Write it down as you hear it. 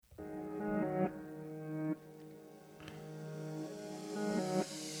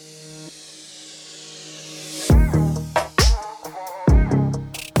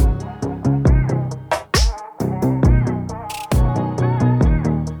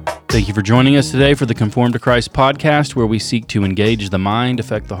Thank you for joining us today for the Conform to Christ podcast, where we seek to engage the mind,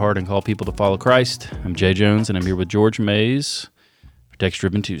 affect the heart, and call people to follow Christ. I'm Jay Jones, and I'm here with George Mays for Text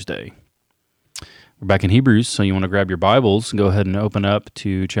Driven Tuesday. We're back in Hebrews, so you want to grab your Bibles and go ahead and open up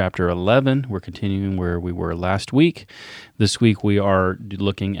to chapter 11. We're continuing where we were last week. This week we are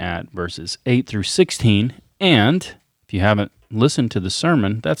looking at verses 8 through 16, and if you haven't listened to the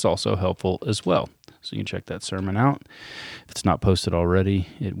sermon, that's also helpful as well. So you can check that sermon out. If it's not posted already,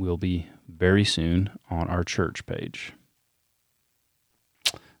 it will be very soon on our church page.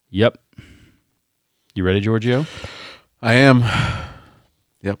 Yep. You ready, Giorgio? I am.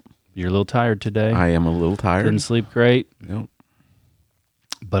 Yep. You're a little tired today. I am a little tired. Didn't sleep great. Yep.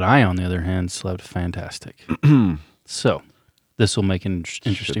 But I, on the other hand, slept fantastic. So this will make an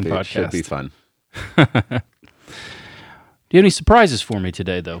interesting podcast. Should be fun. Do you have any surprises for me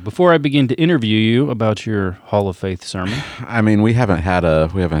today, though? Before I begin to interview you about your Hall of Faith sermon, I mean, we haven't had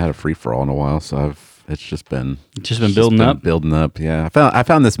a free for all in a while, so it's just been building up. Building up, yeah. I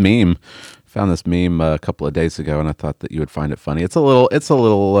found this meme. A couple of days ago, and I thought that you would find it funny. It's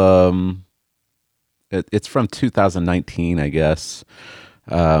from 2019, I guess.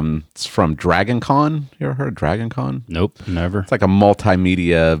 It's from Dragon Con. You ever heard of Dragon Con? Nope, never. It's like a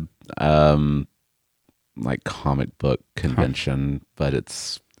multimedia like comic book convention, but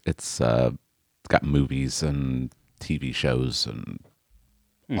it's got movies and TV shows and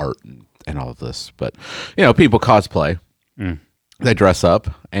art and all of this. But people cosplay. They dress up,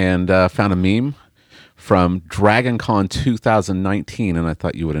 and found a meme from Dragon Con 2019, and I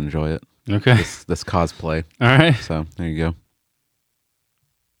thought you would enjoy it. Okay, this cosplay. All right. So there you go.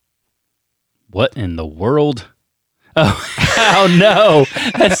 What in the world? Oh no!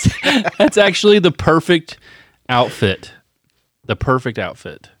 That's actually the perfect outfit. The perfect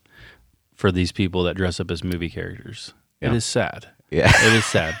outfit for these people that dress up as movie characters. Yeah. It is sad. Yeah, it is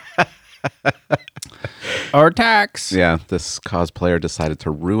sad. Our tax. Yeah, this cosplayer decided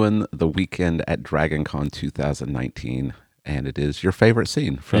to ruin the weekend at Dragon Con 2019, and it is your favorite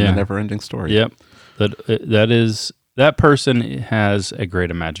scene from the Never-Ending Story. Yep, that person has a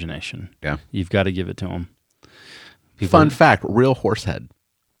great imagination. Yeah, you've got to give it to him. Fun fact, real horse head.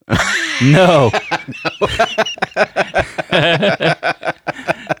 No.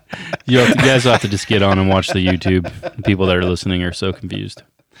 You guys will have to just get on and watch the YouTube. People that are listening are so confused.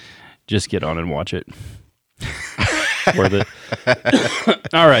 Just get on and watch it. Worth it.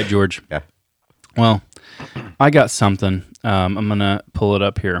 All right, George. Yeah. Well, I got something. I'm going to pull it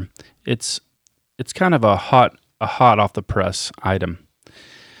up here. It's kind of a hot off the press item.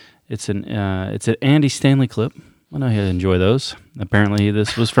 It's an Andy Stanley clip. I know he'll enjoy those. Apparently,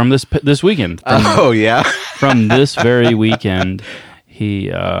 this was from this weekend. From this very weekend,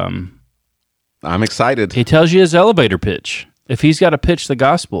 I'm excited. He tells you his elevator pitch. If he's got to pitch the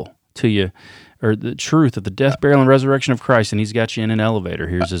gospel to you, or the truth of the death, burial, and resurrection of Christ, and he's got you in an elevator,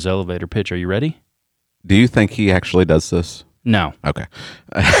 here's his elevator pitch. Are you ready? Do you think he actually does this? No. Okay.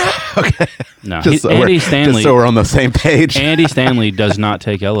 Okay. No. Andy Stanley. Just so we're on the same page. Andy Stanley does not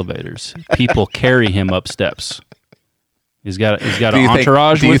take elevators. People carry him up steps. He's got an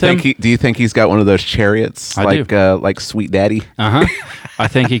entourage with him. Do you think he's got one of those chariots like Sweet Daddy? I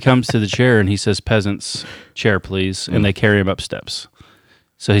think he comes to the chair and he says, "Peasants, chair, please," and they carry him up steps.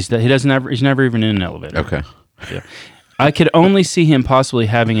 So he's never even in an elevator. Okay. Yeah. I could only see him possibly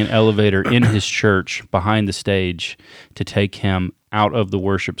having an elevator in his church behind the stage to take him out of the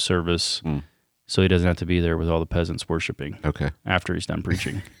worship service, so he doesn't have to be there with all the peasants worshiping. Okay. After he's done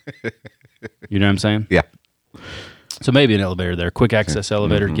preaching. You know what I'm saying? Yeah. So maybe an elevator there, quick access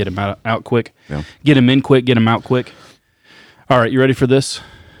elevator, get him out quick, get him in quick, get him out quick. All right, you ready for this?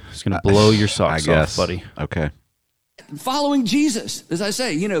 It's going to blow your socks off, buddy. Okay. Following Jesus, as I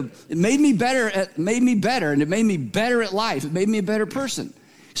say, it made me better, and it made me better at life. It made me a better person.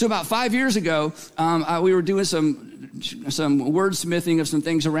 So about 5 years ago, we were doing some wordsmithing of some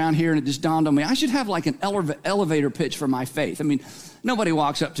things around here, and it just dawned on me, I should have like an elevator pitch for my faith. I mean, nobody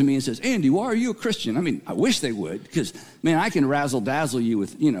walks up to me and says, "Andy, why are you a Christian?" I mean, I wish they would, because, man, I can razzle-dazzle you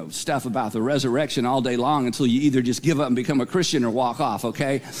with, stuff about the resurrection all day long until you either just give up and become a Christian or walk off,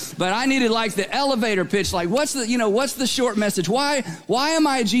 okay? But I needed like the elevator pitch, like what's the short message? Why am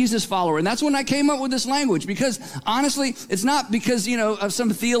I a Jesus follower? And that's when I came up with this language, because honestly, it's not because, of some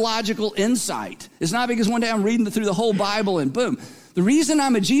theological insight. It's not because one day I'm reading through the whole Bible and boom. The reason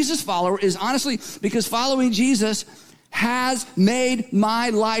I'm a Jesus follower is honestly because following Jesus has made my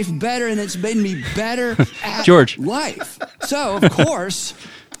life better, and it's made me better at life. So, of course,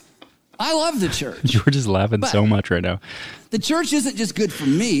 I love the church. George is laughing so much right now. The church isn't just good for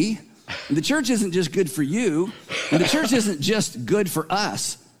me. The church isn't just good for you. And the church isn't just good for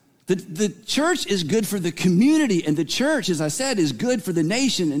us. The church is good for the community, and the church, as I said, is good for the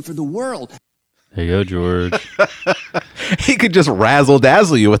nation and for the world. There you go, George. He could just razzle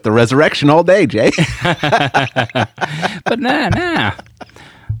dazzle you with the resurrection all day, Jay. But nah.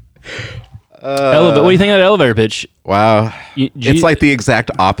 What do you think of that elevator pitch? Wow. It's like the exact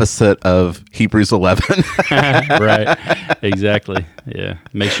opposite of Hebrews 11. Right. Exactly. Yeah.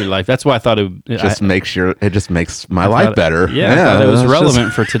 Makes your life. That's why I thought it just makes my life better. Yeah. I thought it was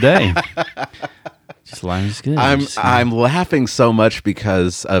relevant for today. Just life is good. I'm laughing so much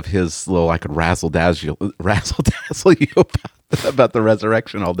because of his little, I could razzle dazzle you about the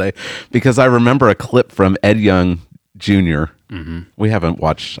resurrection all day, because I remember a clip from Ed Young Jr. Mm-hmm. We haven't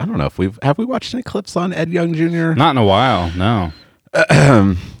watched. I don't know if we watched any clips on Ed Young Jr. Not in a while. No.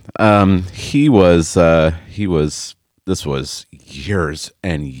 He was. This was years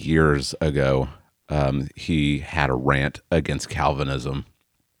and years ago. He had a rant against Calvinism,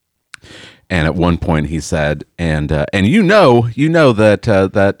 and at one point he said, "And you know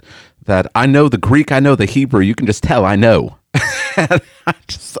that I know the Greek, I know the Hebrew. You can just tell I know."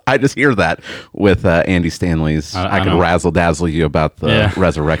 I just hear that with Andy Stanley's I can razzle dazzle you about the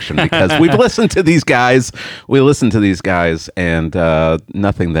resurrection, because we've listened to these guys. We listen to these guys, and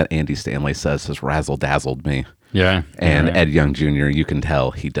nothing that Andy Stanley says has razzle dazzled me. Yeah. And Ed Young Jr., you can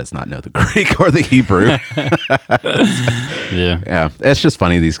tell he does not know the Greek or the Hebrew. Yeah. It's just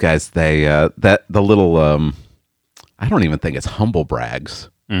funny, these guys, they that the little I don't even think it's humble brags.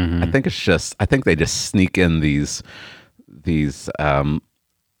 Mm-hmm. I think they just sneak in these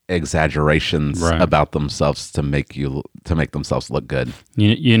exaggerations about themselves to make themselves look good.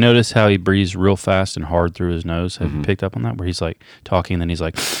 You notice how he breathes real fast and hard through his nose? Have you picked up on that? Where he's like talking, and then he's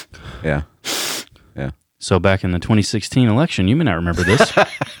like, yeah. So back in the 2016 election, you may not remember this.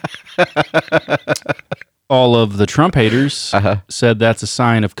 All of the Trump haters said that's a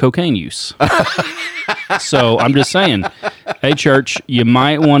sign of cocaine use. So I'm just saying, hey, church, you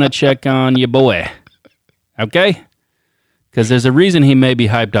might want to check on your boy. Okay? Because there's a reason he may be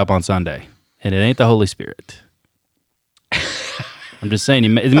hyped up on Sunday, and it ain't the Holy Spirit. I'm just saying,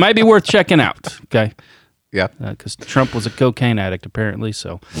 it might be worth checking out, okay? Yeah. Because Trump was a cocaine addict, apparently,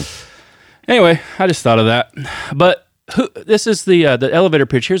 so... Anyway, I just thought of that. But this is the elevator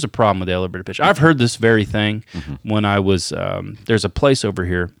pitch. Here's a problem with the elevator pitch. I've heard this very thing when I was... there's a place over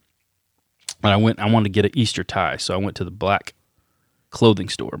here, and I wanted to get an Easter tie, so I went to the black clothing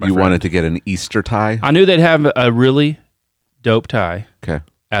store. You wanted to get an Easter tie? I knew they'd have a really... dope tie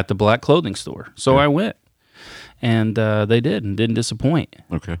at the black clothing store. So I went, and they didn't disappoint.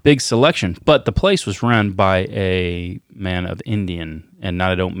 Okay. Big selection. But the place was run by a man of Indian, and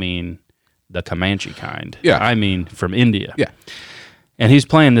I don't mean the Comanche kind. Yeah. I mean from India. Yeah. And he's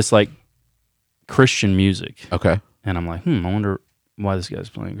playing this like Christian music. Okay. And I'm like, I wonder why this guy's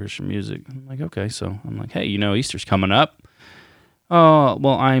playing Christian music. I'm like, okay. So I'm like, hey, Easter's coming up. Oh,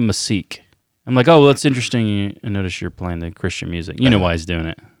 well, I'm a Sikh. I'm like, oh, well, that's interesting. I notice you're playing the Christian music. You know why he's doing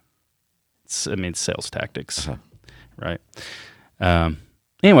it. It's sales tactics, right?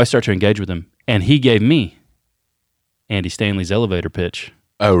 Anyway, I start to engage with him, and he gave me Andy Stanley's elevator pitch.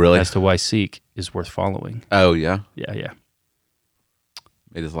 Oh, really? As to why Sikh is worth following. Oh, yeah? Yeah.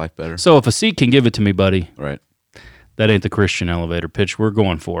 Made his life better. So if a Sikh can give it to me, buddy, right? That ain't the Christian elevator pitch we're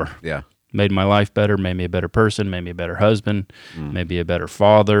going for. Yeah. Made my life better, made me a better person, made me a better husband, maybe a better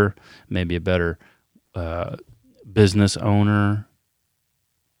father, maybe a better business owner.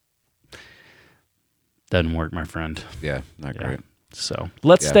 Doesn't work, my friend. Yeah, not great. So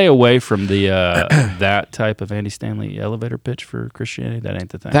let's stay away from the that type of Andy Stanley elevator pitch for Christianity. That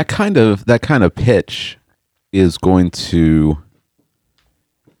ain't the thing. That kind of pitch is going to,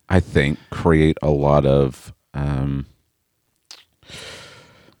 I think, create a lot of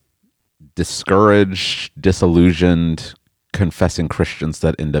discouraged, disillusioned, confessing Christians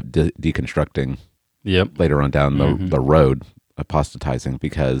that end up deconstructing later on down the road, apostatizing,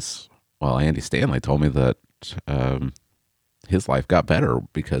 because, well, Andy Stanley told me that his life got better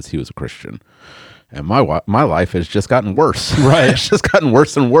because he was a Christian. And my life has just gotten worse. Right. It's just gotten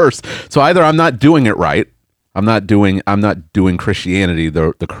worse and worse. So either I'm not doing it right, I'm not doing Christianity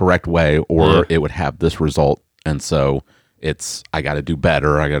the correct way, or it would have this result. And so I got to do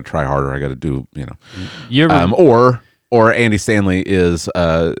better. I got to try harder. I got to do, or Andy Stanley is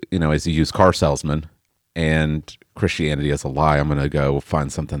a used car salesman, and Christianity is a lie. I'm going to go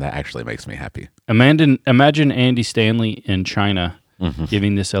find something that actually makes me happy. Imagine Andy Stanley in China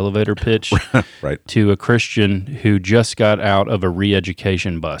giving this elevator pitch right. to a Christian who just got out of a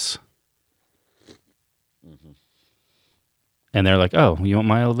re-education bus. And they're like, oh, you want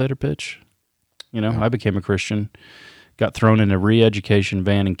my elevator pitch? I became a Christian. got thrown in a re-education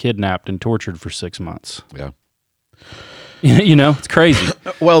van and kidnapped and tortured for 6 months. Yeah. It's crazy.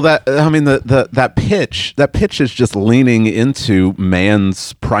 Well, that pitch is just leaning into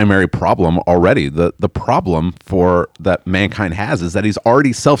man's primary problem already. The problem that mankind has is that he's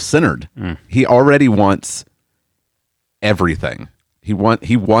already self-centered. He already wants everything. He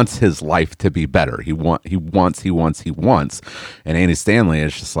wants his life to be better. He wants. And Andy Stanley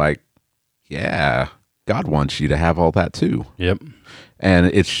is just like, yeah, God wants you to have all that too. Yep. And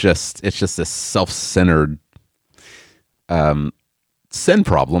it's just this self-centered sin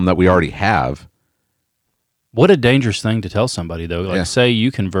problem that we already have. What a dangerous thing to tell somebody, though. Like, say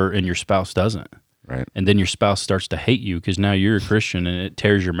you convert and your spouse doesn't. Right. And then your spouse starts to hate you because now you're a Christian and it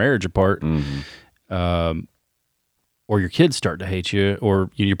tears your marriage apart. Or your kids start to hate you, or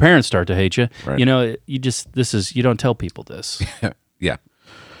your parents start to hate you. Right. You don't tell people this. Yeah.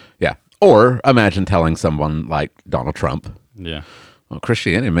 Or imagine telling someone like Donald Trump, Yeah. well,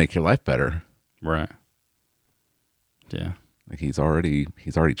 Christianity make your life better. Right. Yeah. Like he's already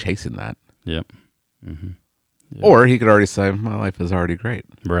chasing that. Yep. Yeah. Or he could already say, my life is already great.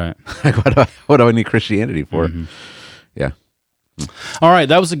 Right. Like what do I need Christianity for? Yeah. All right,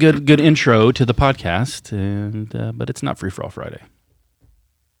 that was a good intro to the podcast, and but it's not Free For All Friday.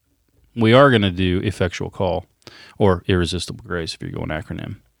 We are going to do Effectual Call or Irresistible Grace if you're going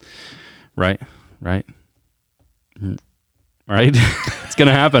acronym. Right? It's going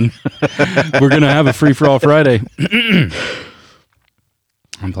to happen. We're going to have a Free For All Friday.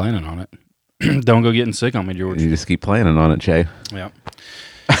 I'm planning on it. Don't go getting sick on me, George. You just keep planning on it, Jay. Yeah.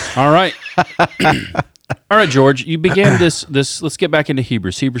 All right. All right, George, you began this. Let's get back into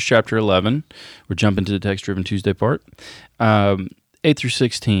Hebrews chapter 11. We're jumping to the text-driven Tuesday part. 8 through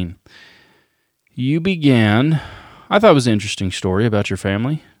 16. You began, I thought it was an interesting story about your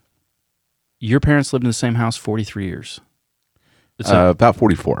family. Your parents lived in the same house 43 years. About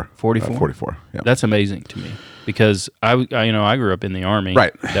 44. 44? 44, yeah. That's amazing to me because I grew up in the Army.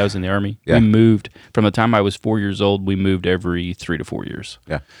 Right. Dad was in the Army. Yeah. We moved, from the time I was 4 years old, we moved every 3 to 4 years.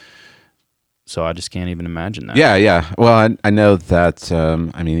 Yeah. So I just can't even imagine that. Yeah. Well, I know that,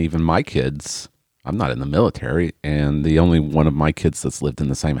 even my kids, I'm not in the military, and the only one of my kids that's lived in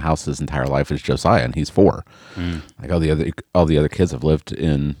the same house his entire life is Josiah, and he's 4. Like all the other kids have lived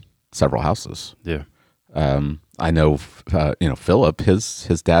in several houses. Yeah. I know, Philip,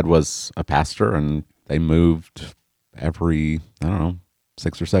 his dad was a pastor, and they moved every,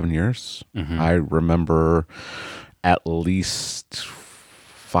 6 or 7 yees. I remember at least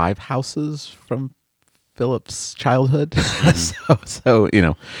 5 houses from Philip's childhood. So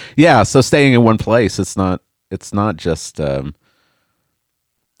staying in one place, it's not just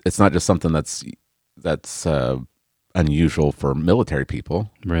something that's unusual for military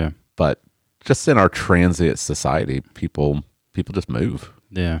people. Yeah. But just in our transient society, people just move.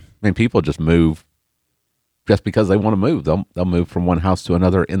 Yeah. I mean, people just move just because they want to move. They'll move from one house to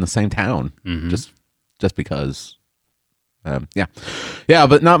another in the same town, just because.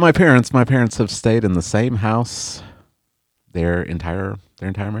 But not my parents. My parents have stayed in the same house their entire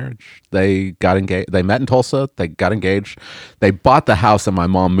marriage. They got engaged. They met in Tulsa. They got engaged. They bought the house, and my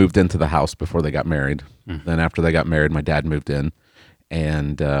mom moved into the house before they got married. Then after they got married, my dad moved in,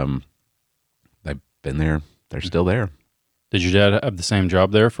 and they've been there. They're still there. Did your dad have the same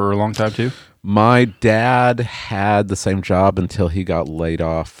job there for a long time too? My dad had the same job until he got laid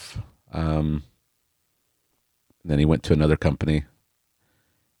off. Then he went to another company,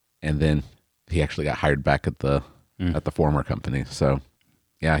 and then he actually got hired back at the former company. So,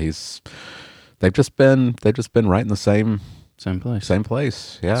 yeah, they've just been right in the same place. Same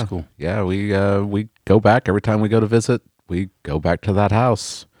place. Yeah, that's cool. Yeah, we go back every time we go to visit. We go back to that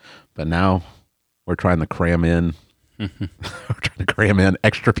house, but now we're trying to cram in. We're trying to cram in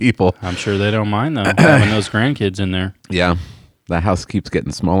extra people. I'm sure they don't mind though having those grandkids in there. Yeah, that house keeps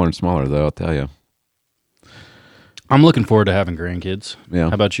getting smaller and smaller, though. I'll tell you. I'm looking forward to having grandkids. Yeah.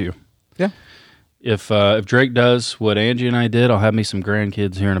 How about you? Yeah. If Drake does what Angie and I did, I'll have me some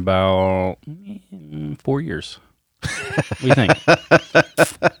grandkids here in about 4 years. What do you think?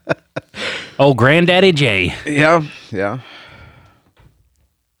 Oh, Granddaddy Jay. Yeah.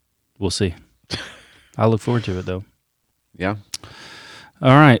 We'll see. I look forward to it, though. Yeah.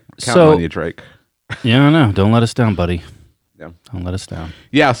 All right. Counting on you, Drake. Yeah, I know. Don't let us down, buddy. Yeah. Don't let us down.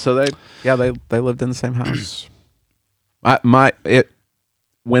 Yeah. So they lived in the same house.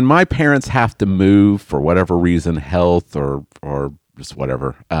 When my parents have to move for whatever reason, health or just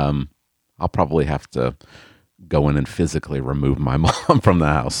whatever, I'll probably have to go in and physically remove my mom from the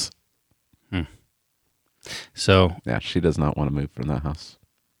house. So yeah, she does not want to move from that house.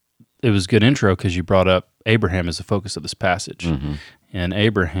 it was a good intro because you brought up Abraham as the focus of this passage. And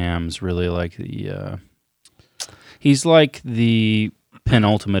Abraham's really like he's like the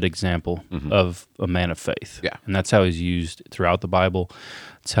penultimate example of a man of faith. Yeah. And that's how he's used throughout the Bible.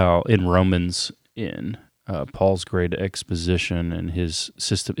 It's how in Romans, in Paul's great exposition and his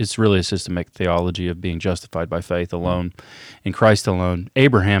system, it's really a systemic theology of being justified by faith alone, in Christ alone.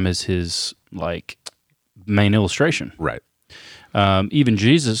 Abraham is his like main illustration. Right. Even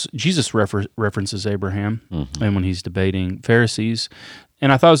Jesus references Abraham, and when he's debating Pharisees,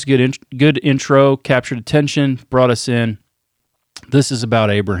 and I thought it was a good intro, captured attention, brought us in. This is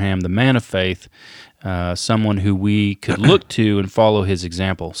about Abraham, the man of faith, someone who we could look to and follow his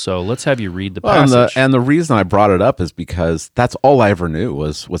example. So let's have you read the passage. And the reason I brought it up is because that's all I ever knew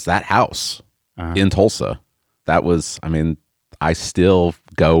was that house in Tulsa. That was, I mean, I still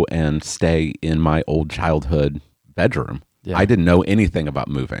go and stay in my old childhood bedroom. Yeah. I didn't know anything about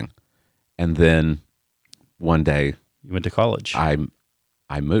moving. And then one day You went to college. I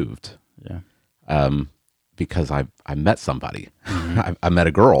moved Yeah. because I met somebody. I met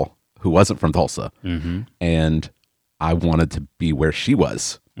a girl who wasn't from Tulsa. And I wanted to be where she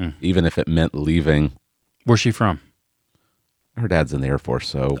was, even if it meant leaving. Where's she from? Her dad's in the Air Force,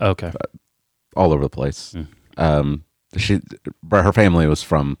 so Okay. all over the place. Her family was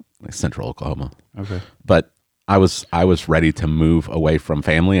from like, central Oklahoma. Okay. But I was ready to move away from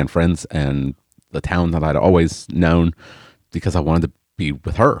family and friends and the town that I'd always known because I wanted to be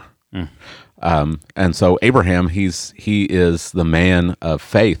with her. And so Abraham, he is the man of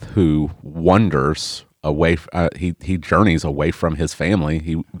faith who wanders away. He journeys away from his family.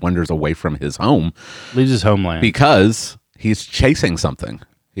 He wanders away from his home. Leaves his homeland. Because he's chasing something.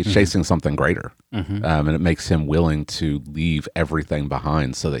 He's chasing something greater. And it makes him willing to leave everything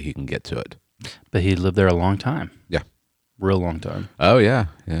behind so that he can get to it. But he lived there a long time. Yeah. Real long time. Oh, yeah.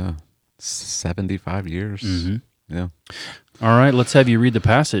 Yeah. 75 years. Yeah. All right, let's have you read the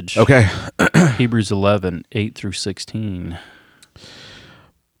passage. Okay. Hebrews 11, 8 through 16.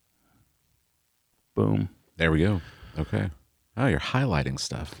 Boom. There we go. Okay. Oh, you're highlighting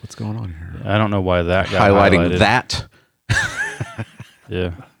stuff. What's going on here? I don't know why that got Highlighting highlighted. that.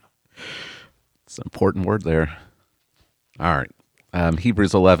 Yeah. It's an important word there. All right.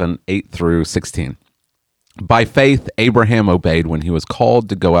 Hebrews 11, 8 through 16. By faith, Abraham obeyed when he was called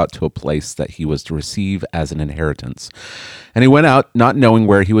to go out to a place that he was to receive as an inheritance. And he went out not knowing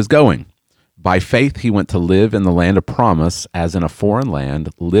where he was going. By faith, he went to live in the land of promise, as in a foreign land,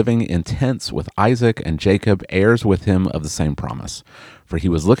 living in tents with Isaac and Jacob, heirs with him of the same promise. For he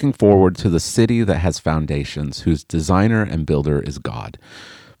was looking forward to the city that has foundations, whose designer and builder is God.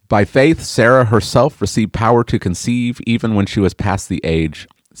 By faith, Sarah herself received power to conceive, even when she was past the age,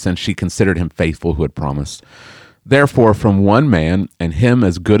 since she considered him faithful who had promised. Therefore, from one man, and him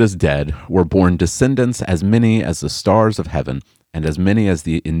as good as dead, were born descendants as many as the stars of heaven, and as many as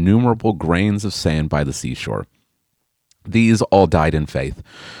the innumerable grains of sand by the seashore. These all died in faith,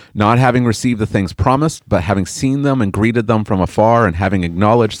 not having received the things promised, but having seen them and greeted them from afar, and having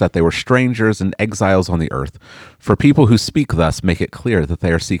acknowledged that they were strangers and exiles on the earth. For people who speak thus make it clear that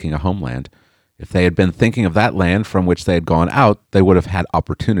they are seeking a homeland. If they had been thinking of that land from which they had gone out, they would have had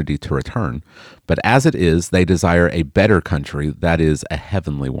opportunity to return. But as it is, they desire a better country, that is, a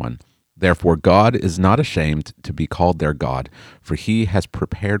heavenly one. Therefore, God is not ashamed to be called their God, for he has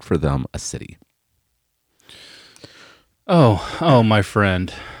prepared for them a city. Oh, my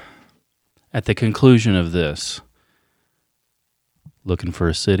friend. At the conclusion of this, looking for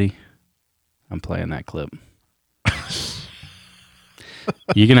a city, I'm playing that clip.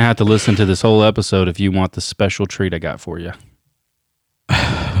 You're going to have to listen to this whole episode if you want the special treat I got for you.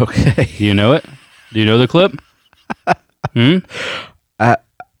 Okay. Do you know it? Do you know the clip? Maybe.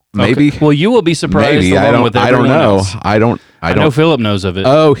 Okay. Well, you will be surprised. Maybe. Along with I don't know. else. I don't. I know Philip knows of it.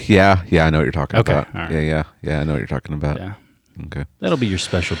 Oh, yeah. Yeah, I know what you're talking Okay, about. all right. Yeah, I know what you're talking about. Yeah. Okay. That'll be your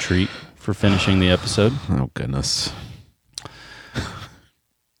special treat for finishing the episode. Oh, goodness.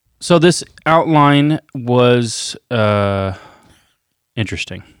 So this outline was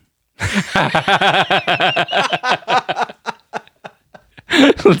interesting. Let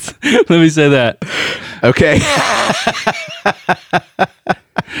me say that. Okay.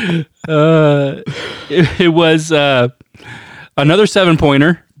 It was another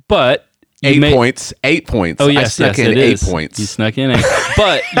 7-pointer, but you 8 points. 8 points. Oh yes, I snuck in it 8 is. points. You snuck in 8,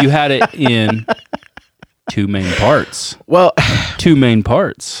 but you had it in 2 main parts. Well, 2 main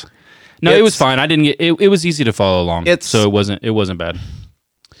parts. No, it was It's- fine. I didn't get it. It was easy to follow along. It's- So it wasn't bad.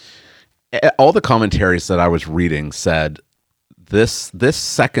 all the commentaries that I was reading said this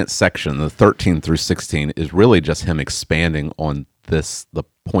second section, the 13 through 16, is really just him expanding on the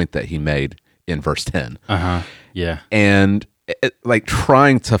point that he made in verse 10. Yeah. And like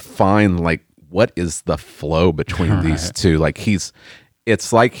trying to find like what is the flow between these two. Like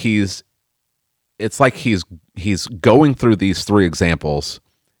it's like he's going through these three examples,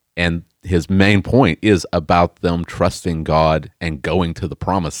 and his main point is about them trusting God and going to the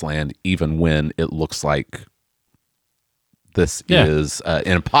promised land, even when it looks like this is an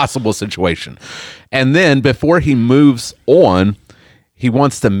impossible situation. And then before he moves on, he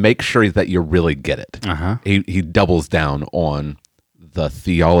wants to make sure that you really get it. He doubles down on the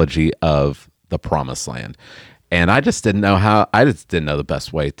theology of the promised land. And I just didn't know the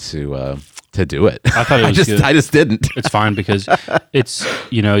best way to do it. I thought it was good. I just didn't. It's fine because it's,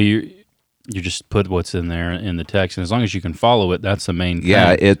 you just put what's in there in the text, and as long as you can follow it, that's the main thing.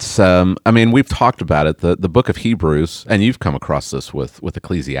 Yeah, it's. I mean, we've talked about it. The book of Hebrews, and you've come across this with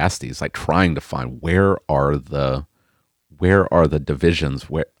Ecclesiastes, like trying to find where are the divisions?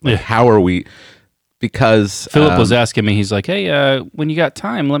 How are we? Because Philip was asking me, he's like, "Hey, when you got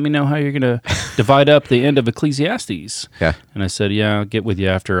time, let me know how you're going to divide up the end of Ecclesiastes." Yeah, and I said, "Yeah, I'll get with you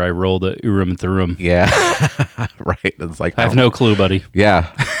after I roll the Urim and Thummim." Yeah, right. It's like I have no clue, buddy.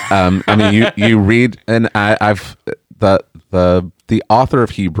 Yeah, I mean, you read, and I've the author of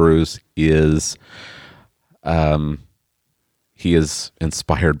Hebrews is, he is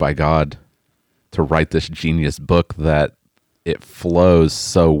inspired by God to write this genius book that it flows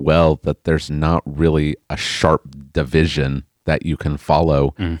so well that there's not really a sharp division that you can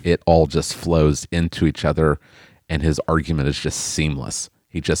follow. It all just flows into each other, and his argument is just seamless.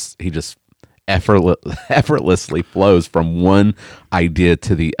 He just effortlessly flows from one idea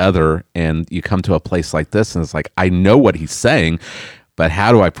to the other, and you come to a place like this, and it's like, I know what he's saying, but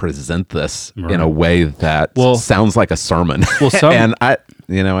how do I present this in a way that sounds like a sermon? Well, and I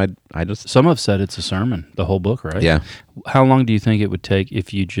just some have said it's a sermon, the whole book, right? Yeah. How long do you think it would take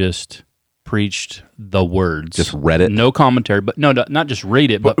if you just preached the words, just read it, no commentary, but not just read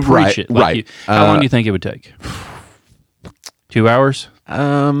it, but preach it? Right. How long do you think it would take? 2 hours?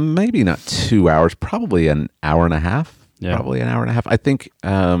 Maybe not 2 hours. Probably an hour and a half. Yeah. Probably an hour and a half. I think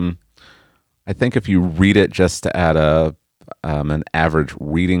if you read it just at an average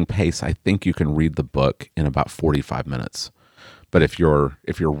reading pace, I think you can read the book in about 45 minutes. But if you're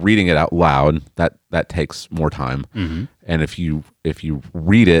reading it out loud, that takes more time. Mm-hmm. And if you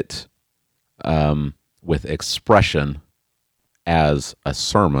read it with expression as a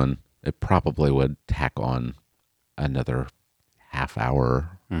sermon, it probably would tack on another half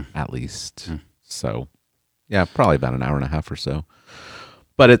hour at least. So, yeah, probably about an hour and a half or so.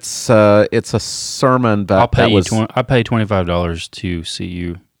 But it's a sermon that I'll pay $25 to see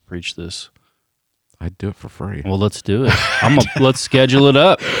you preach this. I'd do it for free. Well, let's do it. Let's schedule it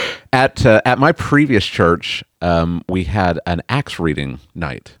up. At my previous church, we had an Acts reading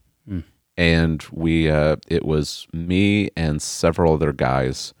night, and it was me and several other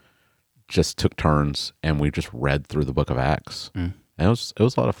guys just took turns, and we just read through the book of Acts. And it was a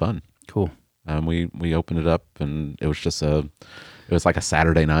lot of fun. Cool. We opened it up, and it was like a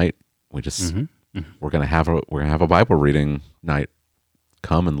Saturday night. We just we're gonna have a Bible reading night.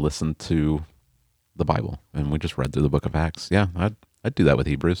 Come and listen to the Bible, and we just read through the book of Acts. Yeah, I'd do that with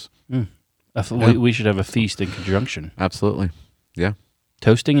Hebrews. We should have a feast in conjunction. Absolutely. Yeah.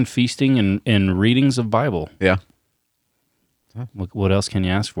 Toasting and feasting and readings of Bible. Yeah. What else can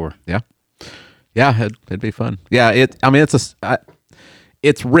you ask for? Yeah. Yeah, it'd be fun. Yeah,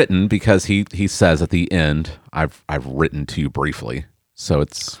 it's written because he says at the end, I've written to you briefly. So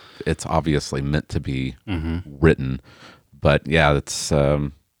it's obviously meant to be written. But yeah,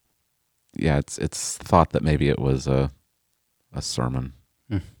 it's thought that maybe it was a sermon.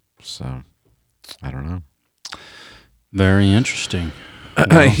 So I don't know. Very interesting.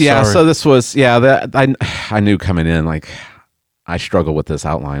 Yeah, so this was I knew coming in, like, I struggle with this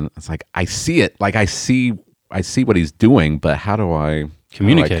outline. It's like I see it, like I see what he's doing, but how do I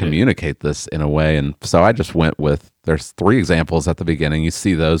communicate this in a way? And so I just went with, there's 3 examples at the beginning. You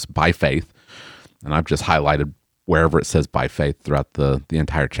see those by faith, and I've just highlighted wherever it says by faith throughout the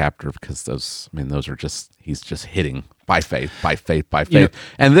entire chapter, because those are just, he's just hitting by faith, by faith, by faith. Yeah.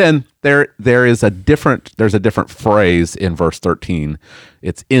 And then there's a different phrase in verse 13.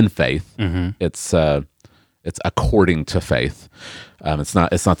 It's in faith. It's according to faith. It's not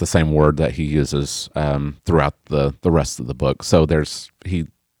the same word that he uses throughout the rest of the book. So he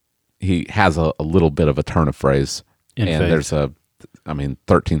has a little bit of a turn of phrase, in faith. There's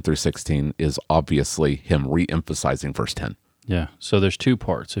 13 through 16 is obviously him re-emphasizing verse 10. Yeah. So there's 2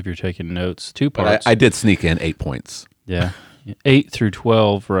 parts. If you're taking notes, 2 parts. I did sneak in 8 points. Yeah. 8 through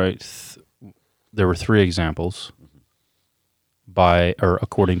 12, right? There were 3 examples. by or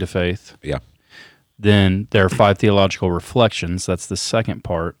according to faith. Yeah. Then there are 5 theological reflections. That's the second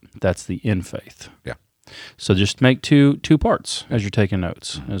part. That's the in faith. Yeah. So just make two parts as you're taking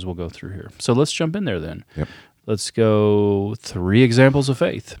notes as we'll go through here. So let's jump in there then. Yep. Let's go 3 examples of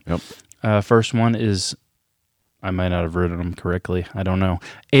faith. Yep. First one is, I might not have written them correctly. I don't know.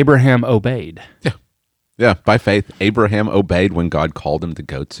 Abraham obeyed. Yeah. Yeah. By faith, Abraham obeyed when God called him to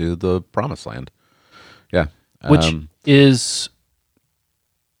go to the promised land. Yeah. Which is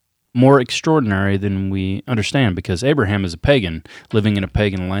more extraordinary than we understand because Abraham is a pagan living in a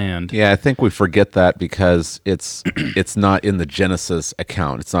pagan land. Yeah, I think we forget that because it's not in the Genesis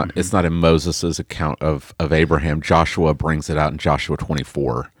account. It's not in Moses' account of Abraham. Joshua brings it out in Joshua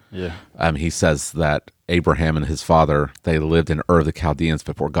 24. Yeah. He says that Abraham and his father, they lived in Ur of the Chaldeans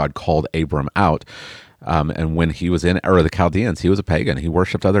before God called Abram out. And when he was in Ur of the Chaldeans, he was a pagan. He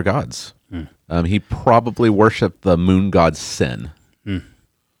worshipped other gods. He probably worshipped the moon god Sin.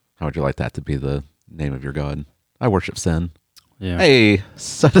 How would you like that to be the name of your god? I worship Sin. Yeah. Hey,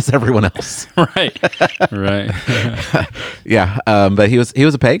 so does everyone else. Right. Yeah. But he was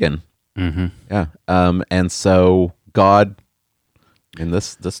a pagan. Mm-hmm. Yeah. And so God, and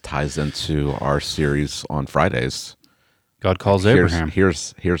this ties into our series on Fridays. God calls Abraham.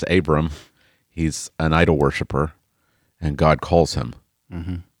 Here's Abram. He's an idol worshiper, and God calls him.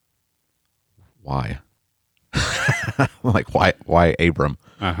 Mm-hmm. Why? Like why Abram?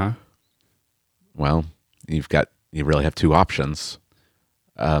 Uh-huh. Well, you really have 2 options.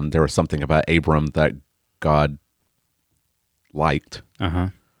 There was something about Abram that God liked, Uh-huh.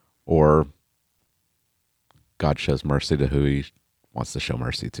 or God shows mercy to who he wants to show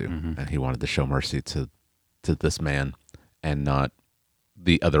mercy to. And he wanted to show mercy to this man and not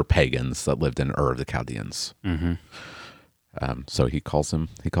the other pagans that lived in Ur of the Chaldeans. So he calls him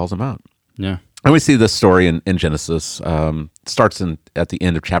out. Yeah. And we see this story in Genesis. Starts at the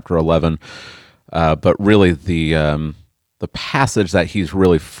end of chapter 11, but really the passage that he's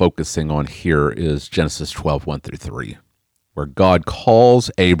really focusing on here is Genesis 12, 1 through 3, where God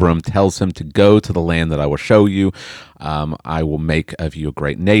calls Abram, tells him to go to the land that I will show you. I will make of you a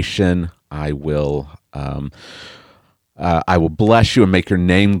great nation. I will bless you and make your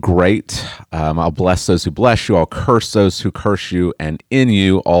name great. I'll bless those who bless you. I'll curse those who curse you. And in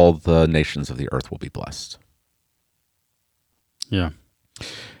you, all the nations of the earth will be blessed. Yeah.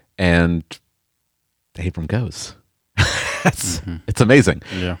 And Abram goes. It's amazing.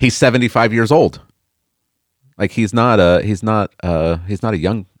 Yeah. He's 75 years old. Like he's not a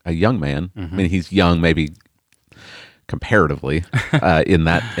young man. I mean, he's young, maybe comparatively in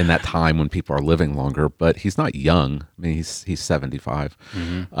that time when people are living longer, but he's not young. I mean, he's 75,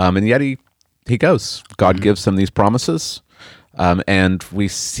 and yet he goes. God gives him these promises, and we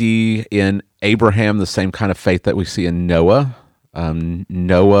see in Abraham the same kind of faith that we see in Noah.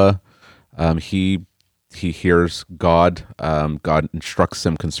 Noah, he hears God. God instructs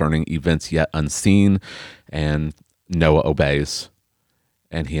him concerning events yet unseen, and Noah obeys,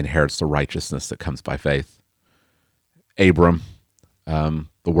 and he inherits the righteousness that comes by faith. Abram, the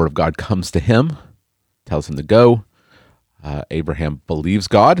word of God comes to him, tells him to go. Abraham believes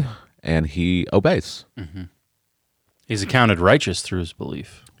God, and he obeys. He's accounted righteous through his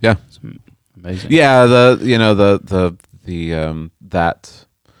belief. Yeah, It's amazing. yeah.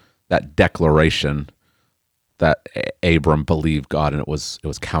 That declaration that Abram believed God and it was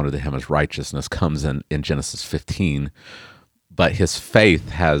counted to him as righteousness comes in Genesis 15, but his faith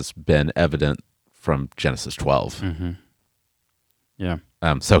has been evident from Genesis 12. Yeah.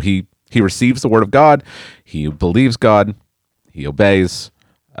 So he receives the word of God, he believes God, he obeys.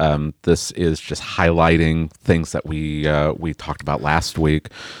 This is just highlighting things that we talked about last week,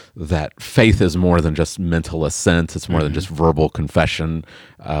 that faith is more than just mental assent. It's more than just verbal confession.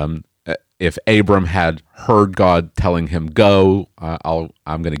 If Abram had heard God telling him, go,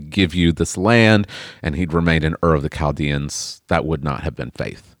 I'm going to give you this land, and he'd remained in Ur of the Chaldeans, that would not have been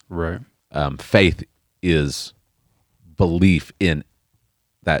faith. Right. Faith is belief in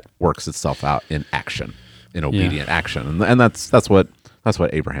that works itself out in action, in obedient action, and that's what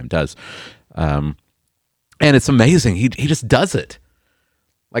Abraham does. And it's amazing. He just does it.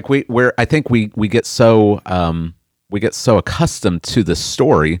 Like I think we get so accustomed to this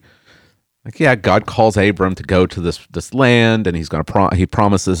story. Like, yeah, God calls Abram to go to this land, and he's going to he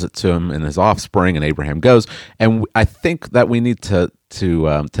promises it to him and his offspring, and Abraham goes. And I think that we need to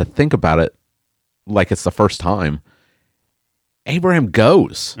think about it like it's the first time. Abraham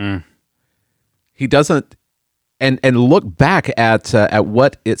goes. He doesn't, and look back at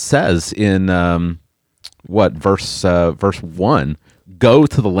what it says in verse 1. Go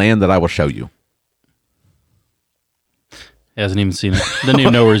to the land that I will show you. He hasn't even seen it. Doesn't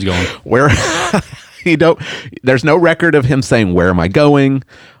even know where he's going. Where there's no record of him saying, "Where am I going?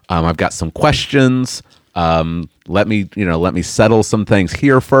 I've got some questions. Let me settle some things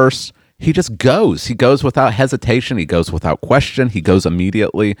here first." He just goes. He goes without hesitation. He goes without question. He goes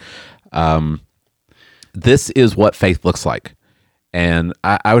immediately. This is what faith looks like. And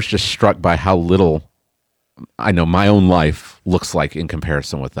I was just struck by how little I know my own life looks like in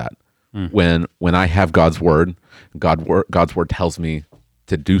comparison with that. When I have God's word, God's word tells me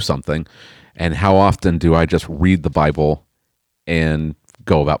to do something, and how often do I just read the Bible and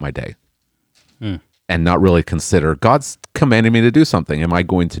go about my day and not really consider God's commanding me to do something? Am I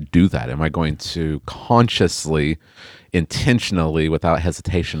going to do that? Am I going to consciously, intentionally, without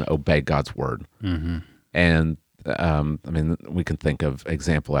hesitation, obey God's word? And we can think of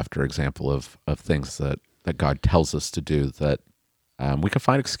example after example of things that God tells us to do that we can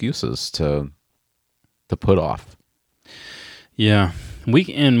find excuses to put off. Yeah,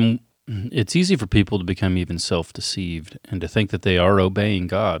 it's easy for people to become even self-deceived and to think that they are obeying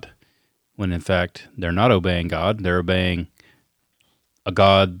God, when in fact they're not obeying God. They're obeying a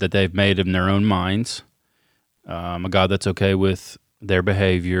God that they've made in their own minds, a God that's okay with their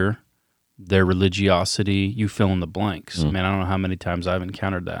behavior, their religiosity. You fill in the blanks. Man, I don't know how many times I've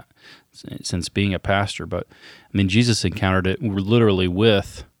encountered that since being a pastor, but Jesus encountered it literally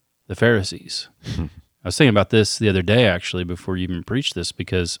with the Pharisees. I was thinking about this the other day, actually, before you even preached this,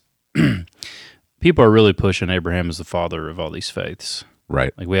 because people are really pushing Abraham as the father of all these faiths.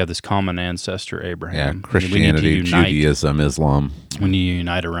 Right. Like, we have this common ancestor, Abraham. Yeah, Christianity, Judaism, Islam. We need to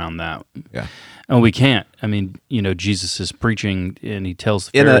unite around that. Yeah. And we can't. Jesus is preaching, and he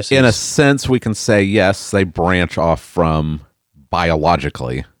tells the Pharisees. In a sense, we can say, yes, they branch off from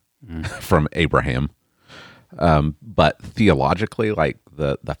biologically from Abraham. But theologically, like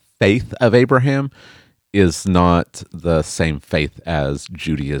the faith of Abraham is not the same faith as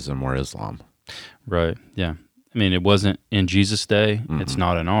Judaism or Islam. Right, yeah. It wasn't in Jesus' day. It's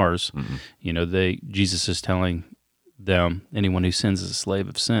not in ours. Jesus is telling them, anyone who sins is a slave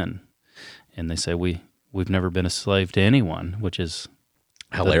of sin. And they say, we've never been a slave to anyone, which is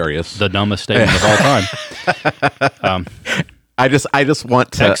hilarious. The dumbest statement of all time. I just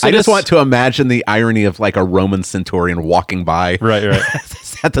want to imagine the irony of like a Roman centurion walking by. Right.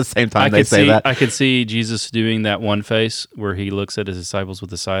 At the same time they say that. I could see Jesus doing that one face where he looks at his disciples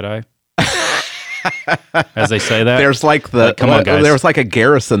with a side eye. As they say that, there's come on, guys. There was like a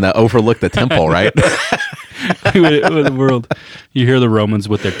garrison that overlooked the temple, right? The world, you hear the Romans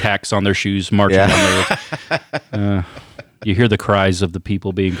with their tacks on their shoes marching on you hear the cries of the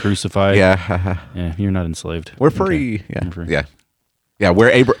people being crucified. Yeah, you're not enslaved. We're free. Okay. Yeah.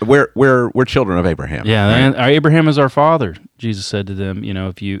 We're children of Abraham. Yeah, right? And Abraham is our father. Jesus said to them,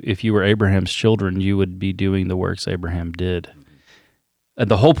 if you were Abraham's children, you would be doing the works Abraham did. And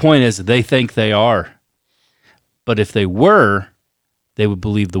the whole point is they think they are. But if they were, they would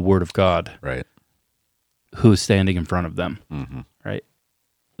believe the word of God. Right. Who is standing in front of them. Right.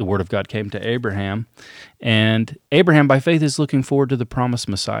 The word of God came to Abraham, and Abraham by faith is looking forward to the promised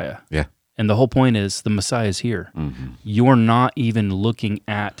Messiah. Yeah. And the whole point is the Messiah is here. You're not even looking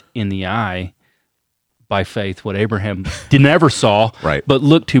at in the eye by faith what Abraham never saw, right, but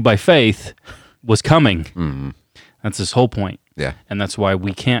looked to by faith was coming. That's his whole point. Yeah. And that's why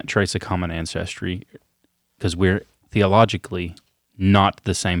we can't trace a common ancestry, because we're theologically not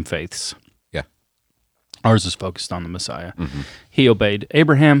the same faiths. Yeah. Ours is focused on the Messiah. He obeyed.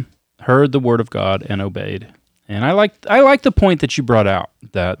 Abraham heard the word of God and obeyed. And I like the point that you brought out,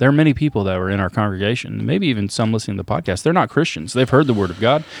 that there are many people that were in our congregation, maybe even some listening to the podcast. They're not Christians. They've heard the word of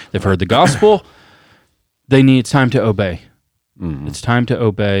God. They've heard the gospel. It's time to obey. It's time to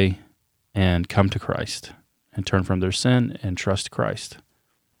obey and come to Christ and turn from their sin and trust Christ.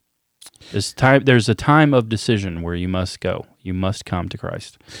 There's a time of decision where you must go. You must come to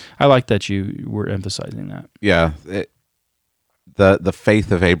Christ. I like that you were emphasizing that. Yeah. The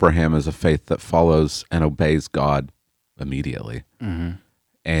faith of Abraham is a faith that follows and obeys God immediately.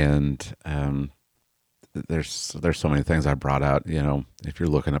 And there's so many things I brought out. If you're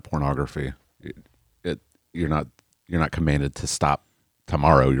looking at pornography, you're not commanded to stop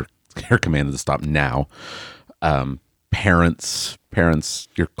tomorrow. You're commanded to stop now. Parents,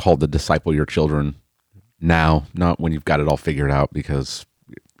 you're called to disciple your children now, not when you've got it all figured out, because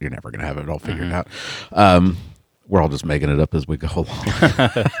you're never going to have it all figured out. We're all just making it up as we go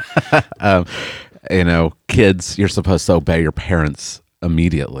along. Kids, you're supposed to obey your parents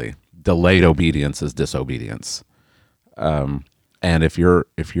immediately. Delayed obedience is disobedience. And if you're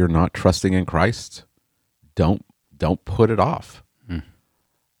not trusting in Christ, don't put it off.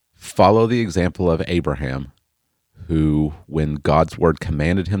 Follow the example of Abraham, who, when God's word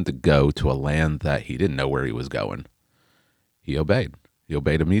commanded him to go to a land that he didn't know where he was going, he obeyed. He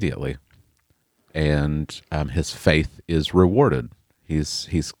obeyed immediately. And his faith is rewarded.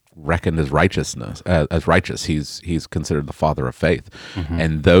 He's reckoned as righteousness, as righteous. He's considered the father of faith.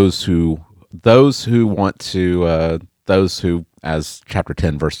 And those who want to, those who, as chapter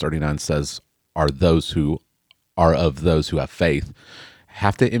 10, verse 39 says, are those who are of those who have faith,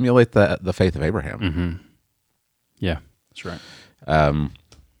 have to emulate the faith of Abraham. Yeah, that's right.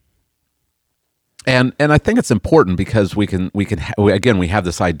 And I think it's important because we have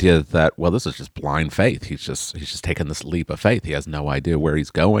this idea that, well, this is just blind faith. He's just taking this leap of faith. He has no idea where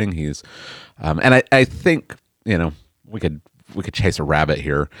he's going. And I think, we could chase a rabbit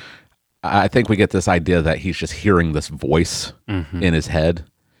here. I think we get this idea that he's just hearing this voice in his head,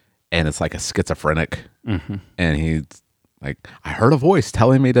 and it's like a schizophrenic, and he's like, I heard a voice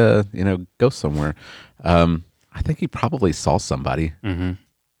telling me to, go somewhere. I think he probably saw somebody.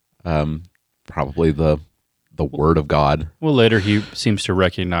 Probably the word of God. Well, later he seems to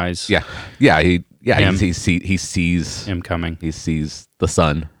recognize. He sees him coming. He sees the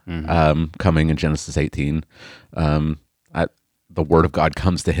Son coming in Genesis 18. The word of God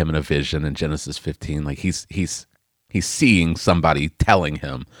comes to him in a vision in Genesis 15. Like he's seeing somebody telling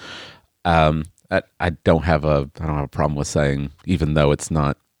him. I don't have a problem with saying, even though it's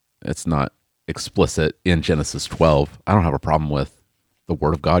not explicit in Genesis 12, I don't have a problem with the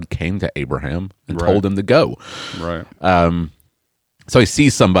word of God came to Abraham and told him to go. Right. So he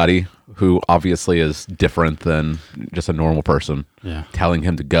sees somebody who obviously is different than just a normal person, telling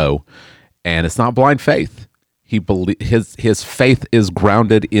him to go, and it's not blind faith. His faith is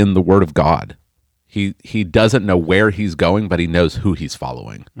grounded in the word of God. He doesn't know where he's going, but he knows who he's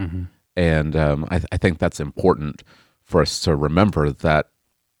following. And I think that's important for us to remember, that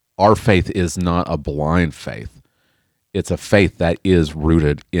our faith is not a blind faith. It's a faith that is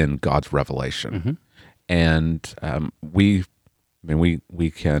rooted in God's revelation. And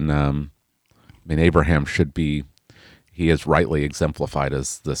Abraham should be, he is rightly exemplified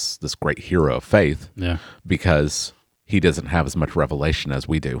as this great hero of faith, because he doesn't have as much revelation as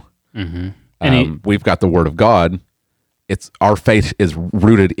we do. We've got the word of God. Our faith is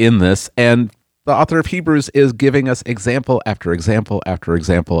rooted in this, and the author of Hebrews is giving us example after example after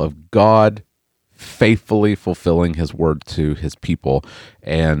example of God faithfully fulfilling his word to his people,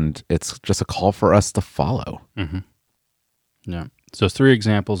 and it's just a call for us to follow. Yeah. So 3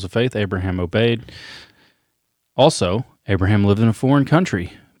 examples of faith. Abraham obeyed. Also, Abraham lived in a foreign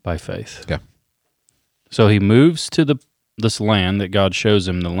country by faith. Yeah. So he moves to this land that God shows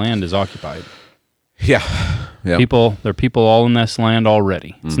him. The land is occupied. Yeah. There are people all in this land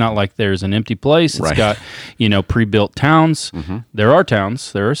already. It's not like there's an empty place. It's got, pre-built towns. There are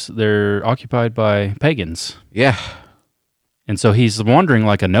towns. They're occupied by pagans. Yeah. And so he's wandering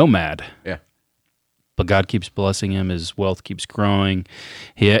like a nomad. Yeah. But God keeps blessing him. His wealth keeps growing.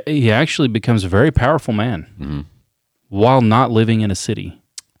 He actually becomes a very powerful man while not living in a city.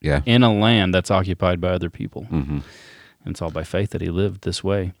 Yeah. In a land that's occupied by other people. And it's all by faith that he lived this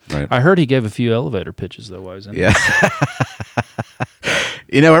way. Right. I heard he gave a few elevator pitches, though. Why isn't he? Yeah.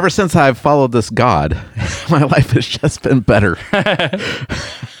 Ever since I've followed this God, my life has just been better.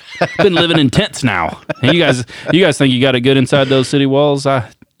 Been living in tents now. And you guys think you got it good inside those city walls?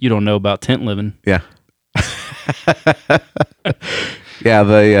 You don't know about tent living. Yeah. Yeah,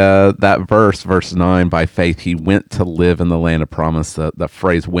 that verse 9, by faith he went to live in the land of promise. The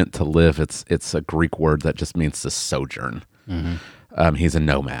phrase "went to live," it's a Greek word that just means to sojourn. He's a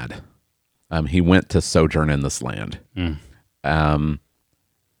nomad. He went to sojourn in this land,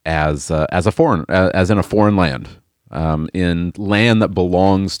 as in a foreign land, in land that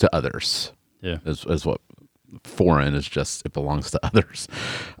belongs to others. Yeah, is what foreign is. Just it belongs to others.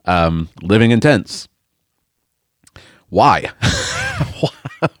 Living in tents. Why?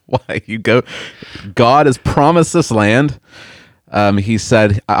 Why? You go. God has promised this land. He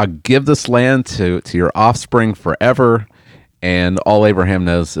said, I'll give this land to your offspring forever. And all Abraham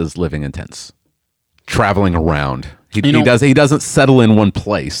knows is living in tents, traveling around. He doesn't settle in one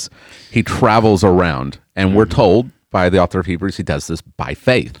place. He travels around. And we're told by the author of Hebrews, he does this by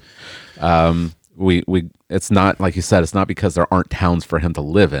faith. It's not, like you said, it's not because there aren't towns for him to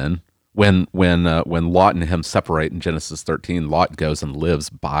live in. When Lot and him separate in Genesis 13, Lot goes and lives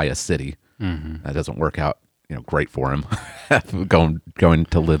by a city. That doesn't work out, great for him, going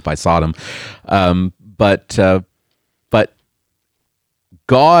to live by Sodom. But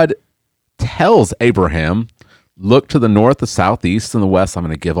God tells Abraham, look to the north, the south, the east, and the west. I'm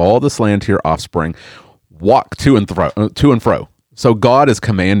going to give all this land to your offspring. Walk to and fro. So God is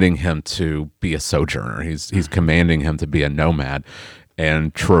commanding him to be a sojourner. He's commanding him to be a nomad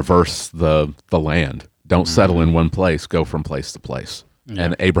and traverse the land. Don't settle in one place. Go from place to place. Yeah.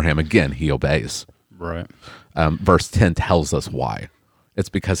 And Abraham, again, he obeys. Right. Verse 10 tells us why. It's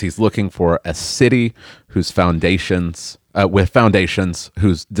because he's looking for a city whose foundations,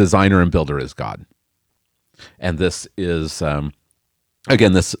 whose designer and builder is God. And this is,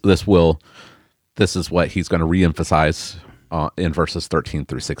 again, this is what he's going to reemphasize in verses 13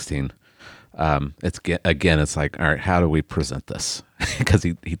 through 16. It's like, all right, how do we present this? Because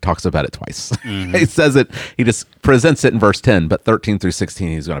he talks about it twice. He says it, he just presents it in verse 10, but 13 through 16,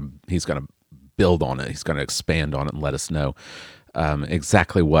 he's going to build on it. He's going to expand on it and let us know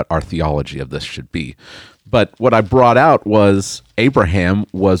exactly what our theology of this should be. But what I brought out was Abraham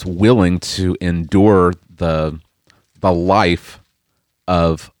was willing to endure the life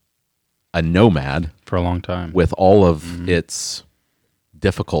of a nomad For a long time. with all of its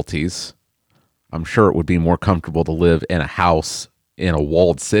difficulties. I'm sure it would be more comfortable to live in a house in a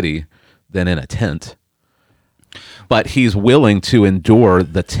walled city than in a tent. But he's willing to endure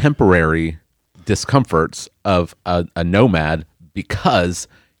the temporary discomforts of a nomad because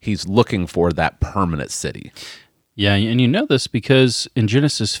he's looking for that permanent city. Yeah, and you know this because in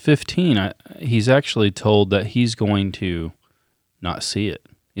Genesis 15, he's actually told that he's going to not see it.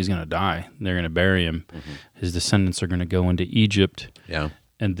 He's going to die. They're going to bury him. His descendants are going to go into Egypt. Yeah.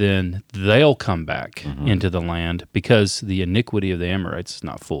 And then they'll come back into the land because the iniquity of the Amorites is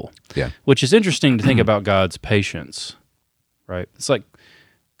not full. Yeah. Which is interesting to think about God's patience, right? It's like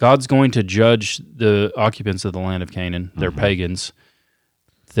God's going to judge the occupants of the land of Canaan. They're pagans.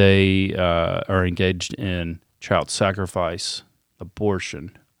 They are engaged in child sacrifice,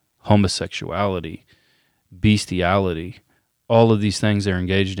 abortion, homosexuality, bestiality. All of these things they're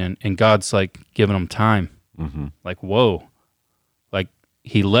engaged in. And God's like giving them time. Like, whoa. Like,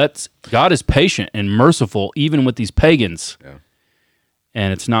 God is patient and merciful even with these pagans. Yeah.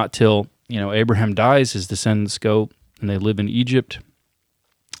 And it's not till, Abraham dies, his descendants go and they live in Egypt.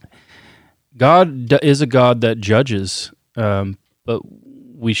 God is a God that judges, but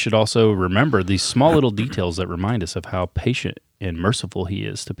we should also remember these small little details that remind us of how patient and merciful he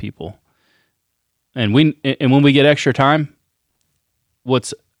is to people. And when we get extra time,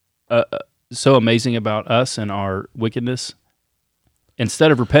 what's so amazing about us and our wickedness,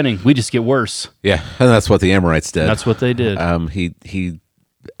 instead of repenting, we just get worse. Yeah, and that's what the Amorites did. That's what they did. He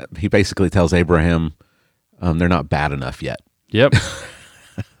basically tells Abraham, they're not bad enough yet. Yep.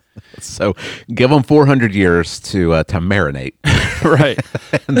 So give them 400 years to marinate, Right.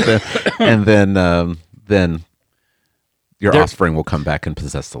 and then your offspring will come back and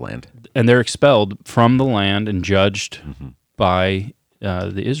possess the land. And they're expelled from the land and judged by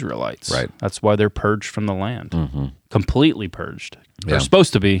the Israelites. Right. That's why they're purged from the land. Completely purged. Yeah. They're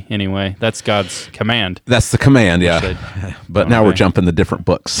supposed to be, anyway. That's God's command. That's the command, yeah. they But don't now we're obey. jumping to different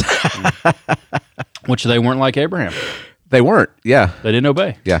books. Which they weren't like Abraham. They weren't, yeah. They didn't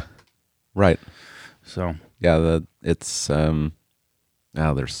obey. Yeah, right. So, Yeah, there's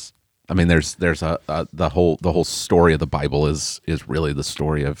the whole story of the Bible is really the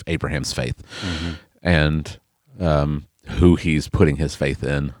story of Abraham's faith, and who he's putting his faith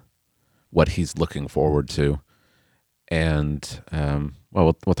in, what he's looking forward to, and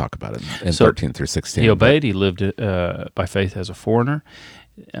we'll talk about it in 13 through 16. he obeyed. He lived by faith as a foreigner.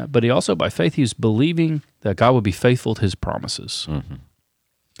 But he also, by faith, he was believing that God would be faithful to his promises.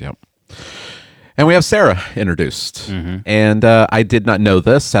 Yep. And we have Sarah introduced. And I did not know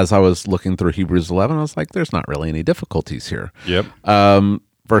this as I was looking through Hebrews 11. I was like, there's not really any difficulties here. Yep.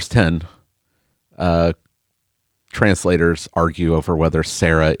 Verse 10, translators argue over whether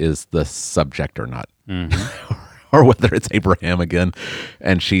Sarah is the subject or not, or whether it's Abraham again.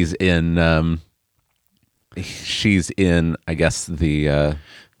 And she's in, I guess, the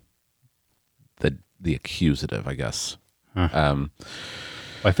accusative, I guess.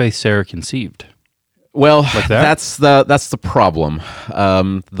 By faith, Sarah conceived. Well, Like that? that's the problem.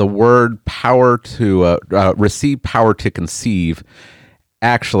 The word power to receive power to conceive,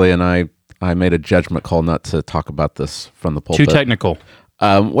 actually, and I made a judgment call not to talk about this from the pulpit. Too technical.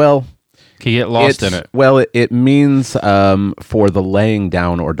 Well, Can you get lost in it? Well, it means for the laying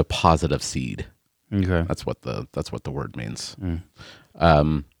down or deposit of seed. Okay. That's what the word means.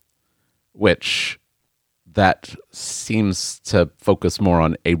 Which that seems to focus more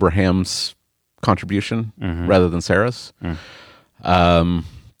on Abraham's contribution rather than Sarah's.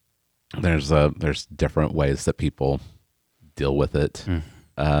 There's different ways that people deal with it,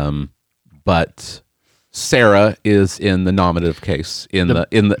 but Sarah is in the nominative case in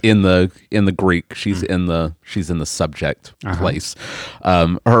the Greek. She's in the subject place.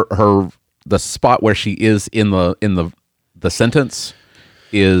 The spot where she is in the sentence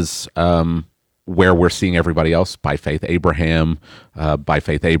is where we're seeing everybody else: by faith Abraham, by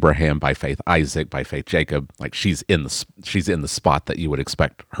faith Isaac, by faith Jacob. Like she's in the spot that you would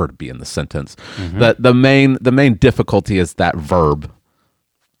expect her to be in the sentence. The main difficulty is that verb.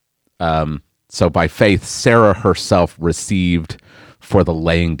 So by faith, Sarah herself received for the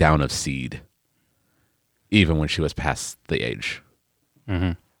laying down of seed, even when she was past the age.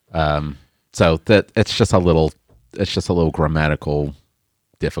 So that it's just a little grammatical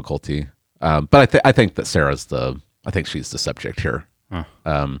difficulty. But I think that I think she's the subject here,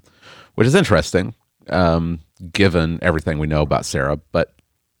 which is interesting, given everything we know about Sarah. But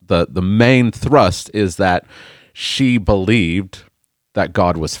the main thrust is that she believed that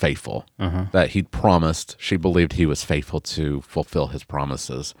God was faithful, that he'd promised. She believed he was faithful to fulfill his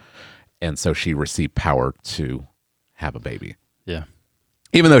promises. And so she received power to have a baby. Yeah.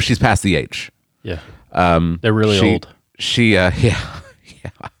 Even though she's past the age. Yeah. They're really old.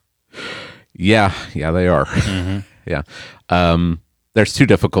 Yeah, they are. Yeah. There's two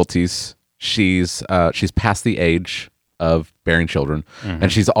difficulties. She's past the age of bearing children,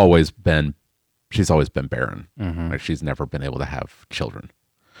 and she's always been barren. Like she's never been able to have children.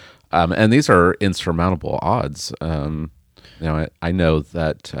 And these are insurmountable odds. I know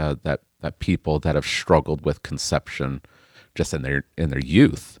that people that have struggled with conception just in their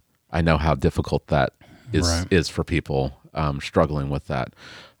youth, I know how difficult that is for people struggling with that.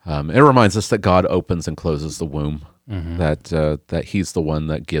 It reminds us that God opens and closes the womb, that he's the one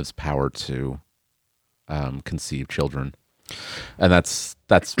that gives power to conceive children. And that's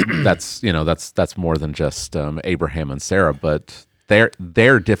more than just Abraham and Sarah, but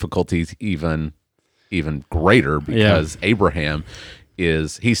their difficulties even greater, because Abraham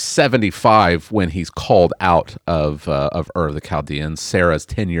he's 75 when he's called out of Ur of the Chaldeans. Sarah's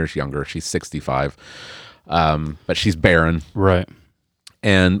 10 years younger; she's 65, but she's barren. Right.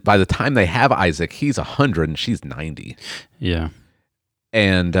 And by the time they have Isaac, he's 100 and she's 90. Yeah.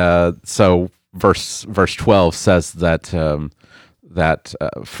 And so verse 12 says that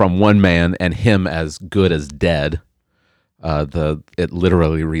from one man, and him as good as dead, it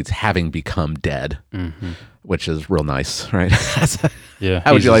literally reads having become dead, which is real nice, right? Yeah.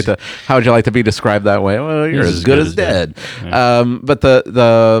 How would you like to be described that way? Well, you're as good as dead. Yeah. But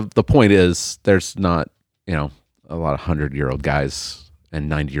the point is, there's not a lot of 100-year-old guys and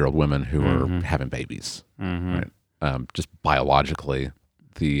 90-year-old women who are having babies, right? Just biologically,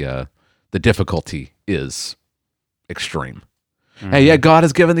 the difficulty is extreme. And yet God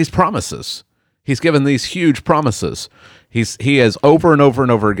has given these promises. He's given these huge promises. He has over and over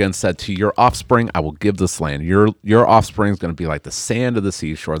and over again said, to your offspring, I will give this land. Your offspring is going to be like the sand of the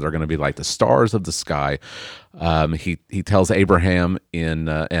seashore. They're going to be like the stars of the sky. He tells Abraham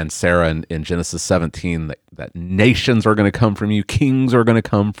and Sarah in Genesis 17 that nations are going to come from you. Kings are going to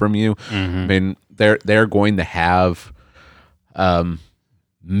come from you. I mean, they're going to have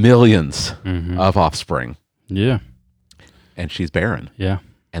millions of offspring. Yeah. And she's barren. Yeah.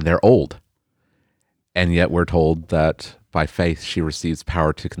 And they're old. And yet we're told that by faith she receives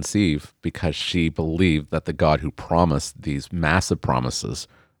power to conceive because she believed that the God who promised these massive promises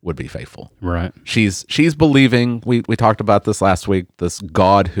would be faithful. Right. She's believing, we talked about this last week, this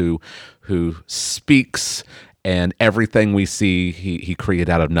God who speaks, and everything we see he created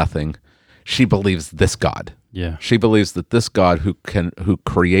out of nothing. She believes this God. Yeah. She believes that this God who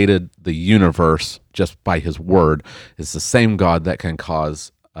created the universe just by his word is the same God that can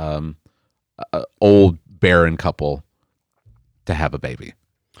cause an old barren couple to have a baby.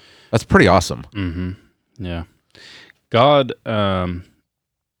 That's pretty awesome. Yeah. God,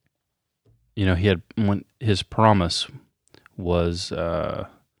 he had his promise was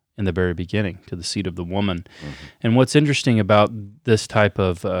in the very beginning to the seed of the woman. And what's interesting about this type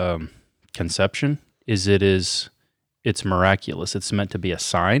of conception is it's miraculous. It's meant to be a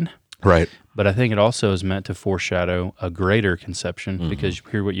sign. Right. But I think it also is meant to foreshadow a greater conception, because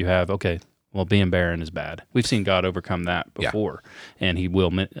here what you have, well, being barren is bad. We've seen God overcome that before, and he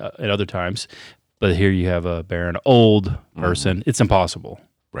will at other times. But here you have a barren old person. It's impossible.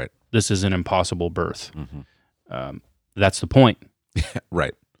 Right. This is an impossible birth. That's the point.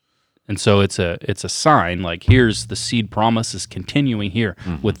 Right. And so it's a sign, like here's the seed promise is continuing here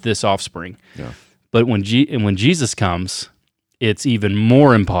with this offspring. Yeah. But when Jesus comes, it's even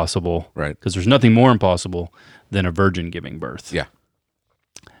more impossible. Right. Because there's nothing more impossible than a virgin giving birth. Yeah.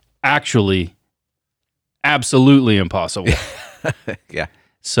 Actually, absolutely impossible. Yeah.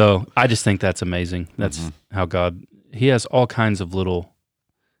 So I just think that's amazing. That's Mm-hmm. how God, he has all kinds of little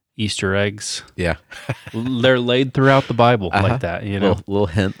Easter eggs. Yeah. They're laid throughout the Bible like that, you know? Little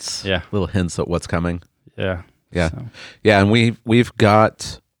hints. Yeah. Little hints at what's coming. Yeah. Yeah. So, Yeah, and we've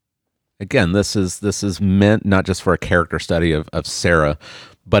got, again, this is meant not just for a character study of Sarah,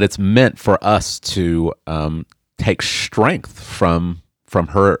 but it's meant for us to take strength from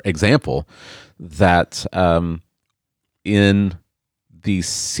her example, that in these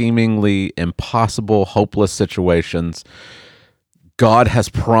seemingly impossible, hopeless situations, God has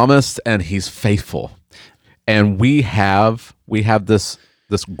promised and he's faithful. And we have this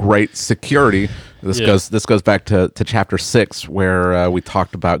great security. This goes back to chapter 6, where we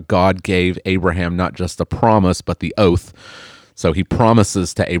talked about God gave Abraham not just the promise but the oath. So he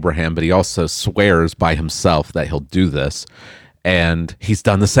promises to Abraham, but he also swears by himself that he'll do this. And he's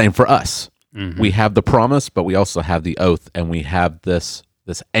done the same for us. We have the promise, but we also have the oath, and we have this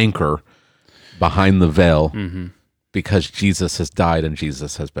anchor behind the veil because Jesus has died and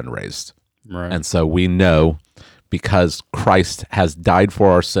Jesus has been raised. right. And so we know, because Christ has died for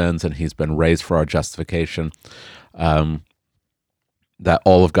our sins and he's been raised for our justification, that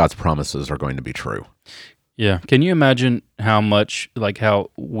all of God's promises are going to be true. Yeah. Can you imagine how much, like, how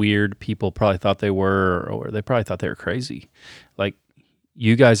weird people probably thought they were, or they probably thought they were crazy? Like,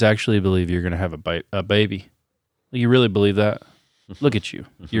 you guys actually believe you're going to have a baby? You really believe that? Look at you.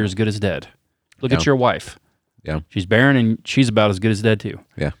 You're as good as dead. Look at your wife. Yeah. She's barren and she's about as good as dead too.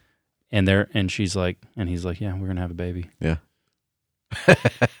 Yeah. And she's like, and he's like, yeah, we're going to have a baby. Yeah.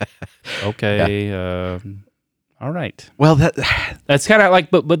 Okay. All right. Well, That's kind of like,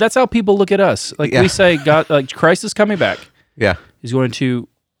 but that's how people look at us. Like, Yeah. we say, God, like, Christ is coming back. yeah. He's going to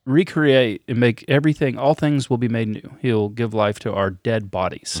recreate and make everything, all things will be made new. He'll give life to our dead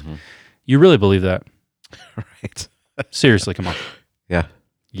bodies. You really believe that? Right. Seriously, come on. Yeah.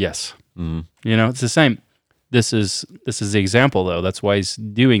 Yes. Mhm. You know, it's the same. This is the example, though. That's why he's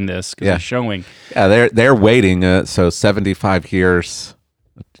doing this, because Yeah. he's showing. Yeah, they're waiting. So 75 years,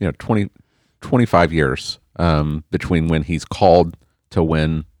 25 years between when he's called to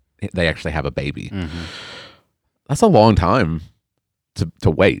when they actually have a baby. That's a long time to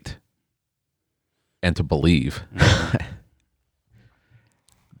wait and to believe.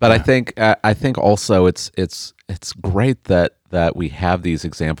 But I think also it's great that we have these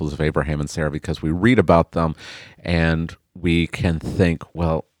examples of Abraham and Sarah, because we read about them and we can think,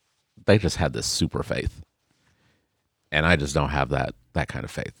 well, they just had this super faith, and I just don't have that kind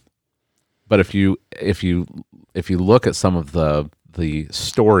of faith. But if you look at some of the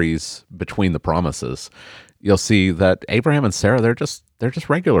stories between the promises, you'll see that Abraham and Sarah, they're just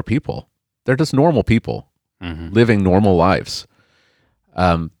regular people. They're just normal people living normal lives.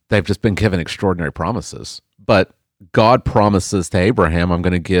 They've just been given extraordinary promises. But God promises to Abraham, I'm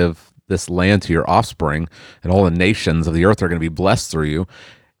going to give this land to your offspring, and all the nations of the earth are going to be blessed through you.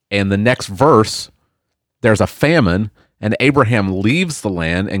 And the next verse, there's a famine, and Abraham leaves the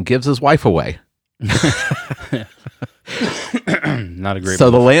land and gives his wife away. Not a great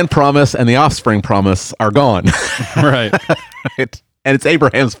So the land promise and the offspring promise are gone. right. Right? And it's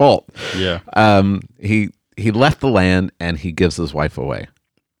Abraham's fault. Yeah. He left the land and he gives his wife away.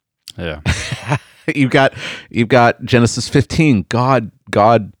 Yeah. You've got Genesis 15. God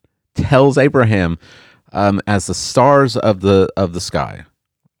tells Abraham, as the stars of the sky,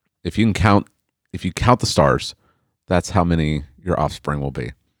 if you count the stars, that's how many your offspring will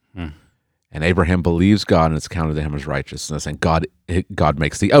be. And Abraham believes God, and it's counted to him as righteousness. And God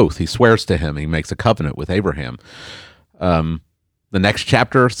makes the oath. He swears to him. He makes a covenant with Abraham. The next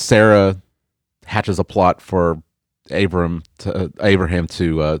chapter, Sarah hatches a plot for Abraham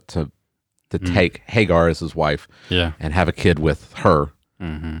to take Hagar as his wife, Yeah. and have a kid with her.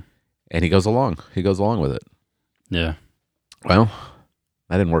 Mm-hmm. And he goes along with it. Yeah. Well,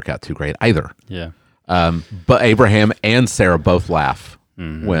 that didn't work out too great either. Yeah. But Abraham and Sarah both laugh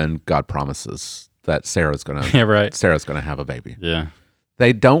when God promises that Sarah's gonna Yeah. Right. have a baby. Yeah.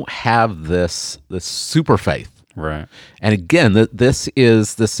 They don't have this super faith. Right. And again, this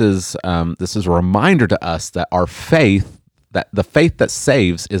is a reminder to us that our faith, that the faith that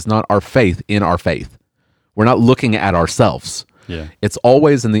saves, is not our faith in our faith. We're not looking at ourselves. Yeah. It's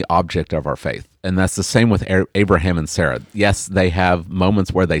always in the object of our faith. And that's the same with Abraham and Sarah. Yes, they have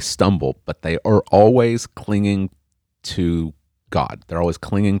moments where they stumble, but they are always clinging to God. They're always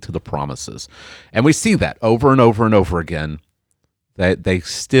clinging to the promises. And we see that over and over and over again, that they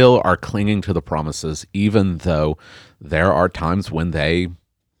still are clinging to the promises, even though there are times when they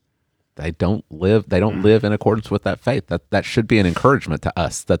they don't live in accordance with that faith. That should be an encouragement to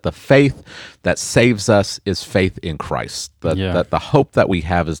us, that the faith that saves us is faith in Christ. That the hope that we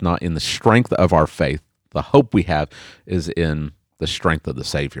have is not in the strength of our faith. The hope we have is in the strength of the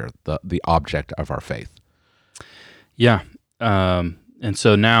Savior, the object of our faith. Yeah. And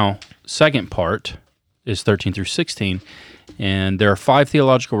so now, second part is 13 through 16, and there are 5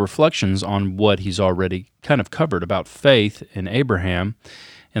 theological reflections on what he's already kind of covered about faith in Abraham.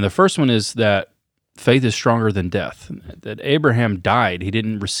 And the first one is that faith is stronger than death, that Abraham died. He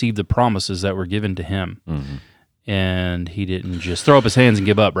didn't receive the promises that were given to him. Mm-hmm. And he didn't just throw up his hands and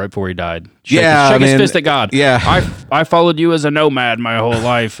give up right before he died. Shake his fist at God. Yeah. I followed you as a nomad my whole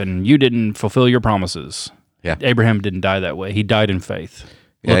life, and you didn't fulfill your promises. Yeah. Abraham didn't die that way. He died in faith,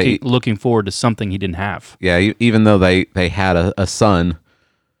 looking forward to something he didn't have. Yeah, even though they had a son,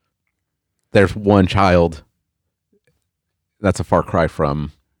 there's one child. That's a far cry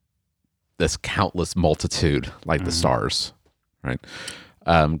from this countless multitude like the stars, right?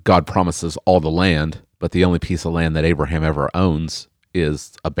 God promises all the land, but the only piece of land that Abraham ever owns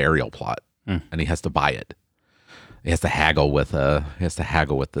is a burial plot, and he has to buy it. He has to haggle with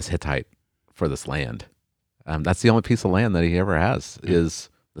this Hittite for this land. That's the only piece of land that he ever has. Is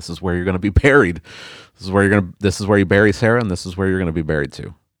this is where you're going to be buried? This is where you bury Sarah, and this is where you're going to be buried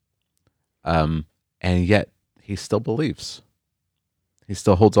too. And yet he still believes. He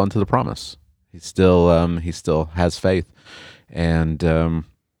still holds on to the promise. He still has faith, and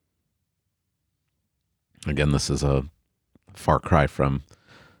again, this is a far cry from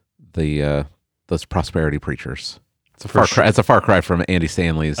those prosperity preachers. It's a far cry from Andy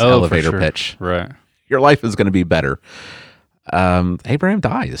Stanley's elevator pitch. Right. Your life is going to be better. Abraham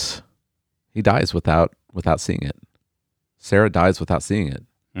dies. He dies without seeing it. Sarah dies without seeing it.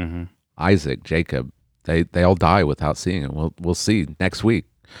 Mm-hmm. Isaac, Jacob, they all die without seeing it. We'll see next week.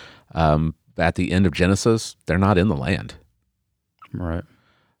 At the end of Genesis, they're not in the land. Right.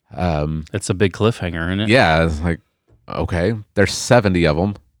 It's a big cliffhanger, isn't it? Yeah, it's like, okay, there's 70 of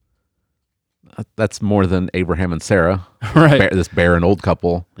them. That's more than Abraham and Sarah. Right. This barren old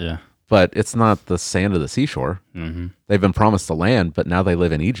couple. Yeah. But it's not the sand of the seashore. Mm-hmm. They've been promised the land, but now they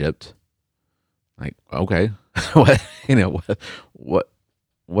live in Egypt. Like, okay, what's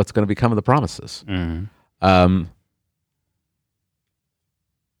going to become of the promises? Mm-hmm.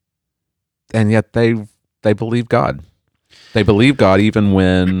 And yet they believe God. They believe God even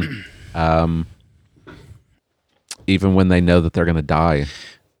when they know that they're going to die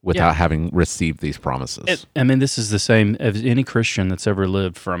without having received these promises. This is the same as any Christian that's ever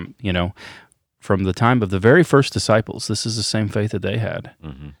lived from the time of the very first disciples. This is the same faith that they had.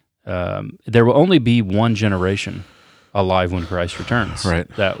 Mm-hmm. There will only be one generation alive when Christ returns, right,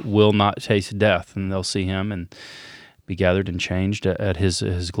 that will not taste death, and they'll see him and be gathered and changed at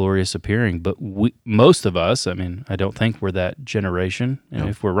his glorious appearing. But most of us, I don't think we're that generation. And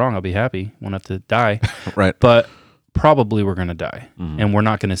if we're wrong, I'll be happy. Won't have to die. Right. But probably we're going to die, and we're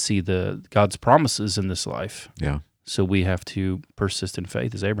not going to see God's promises in this life. Yeah. So we have to persist in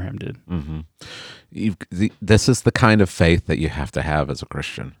faith as Abraham did. Mm-hmm. This is the kind of faith that you have to have as a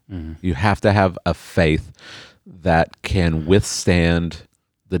Christian. Mm-hmm. You have to have a faith that can withstand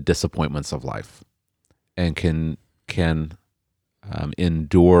the disappointments of life and can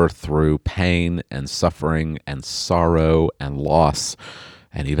endure through pain and suffering and sorrow and loss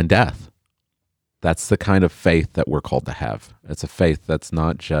and even death. That's the kind of faith that we're called to have. It's a faith that's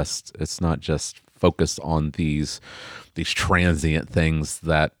not just focused on these transient things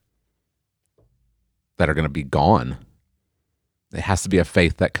that are going to be gone. It has to be a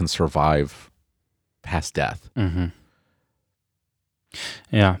faith that can survive past death. Mm-hmm.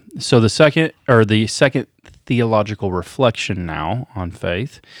 Yeah. So the second theological reflection now on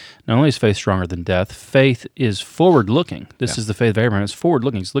faith, not only is faith stronger than death, faith is forward-looking. This is the faith of Abraham. It's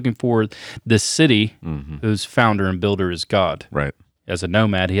forward-looking. He's looking forward this city whose founder and builder is God. Right. As a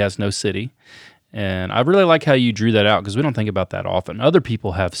nomad, he has no city. And I really like how you drew that out because we don't think about that often. Other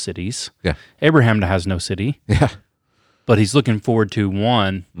people have cities. Yeah. Abraham has no city. Yeah. But he's looking forward to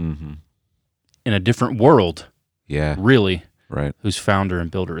one in a different world. Yeah. Really. Right. Whose founder and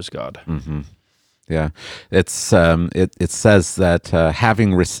builder is God. Mm-hmm. Yeah. It's it says that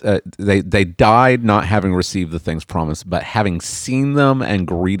they died not having received the things promised, but having seen them and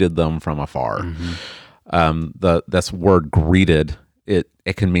greeted them from afar. Mm-hmm. This word greeted, it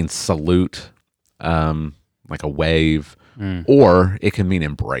can mean salute, like a wave, or it can mean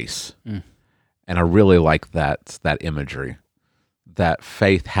embrace. And I really like that imagery, that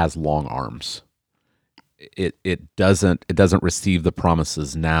faith has long arms. It doesn't receive the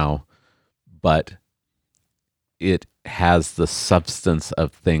promises now, but it has the substance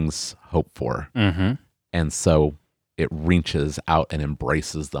of things hoped for. Mm-hmm. And so it reaches out and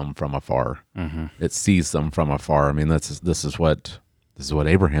embraces them from afar. Mm-hmm. It sees them from afar. I mean, this is what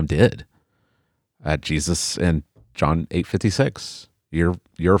Abraham did. Jesus in John 8:56.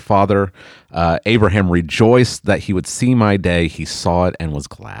 Your father Abraham rejoiced that he would see my day. He saw it and was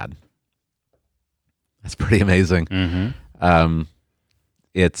glad. That's pretty amazing. Mm-hmm.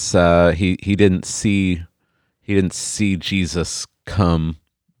 It's he didn't see Jesus come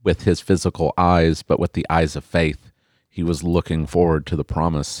with his physical eyes, but with the eyes of faith. He was looking forward to the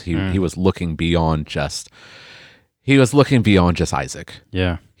promise. He was looking beyond just Isaac.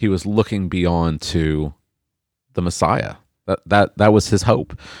 Yeah. He was looking beyond to the Messiah. That was his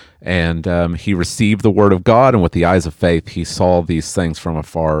hope. And he received the word of God, and with the eyes of faith, he saw these things from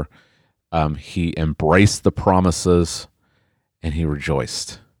afar. He embraced the promises, and he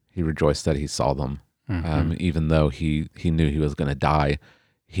rejoiced. He rejoiced that he saw them. Mm-hmm. Even though he knew he was going to die,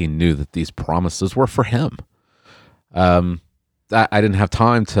 he knew that these promises were for him. I didn't have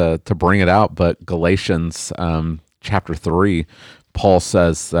time to bring it out, but Galatians chapter 3, Paul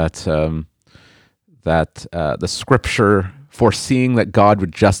says that the scripture, foreseeing that God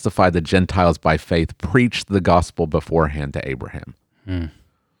would justify the Gentiles by faith, preached the gospel beforehand to Abraham.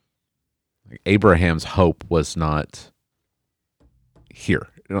 Abraham's hope was not here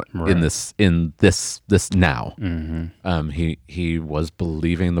in this now. Mm-hmm. He was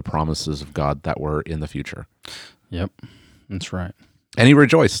believing the promises of God that were in the future. Yep, that's right. And he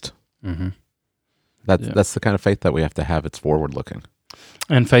rejoiced. Mm-hmm. That's the kind of faith that we have to have. It's forward looking.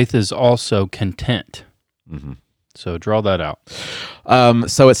 And faith is also content. Mm-hmm. So draw that out.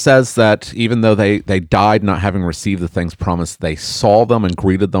 So it says that even though they died not having received the things promised, they saw them and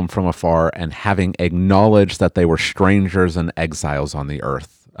greeted them from afar, and having acknowledged that they were strangers and exiles on the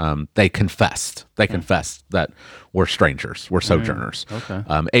earth, they confessed. They confessed that we're strangers, we're sojourners. Okay.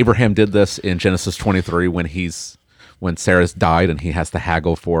 Abraham did this in Genesis 23 when Sarah's died and he has to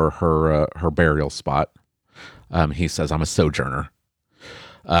haggle for her burial spot. He says, "I'm a sojourner."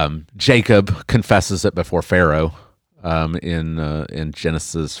 Jacob confesses it before Pharaoh in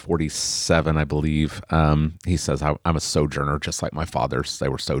Genesis 47, I believe. He says, "I'm a sojourner, just like my fathers. They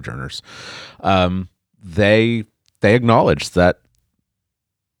were sojourners." They acknowledged that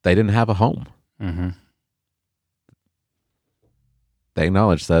they didn't have a home. Mm-hmm. They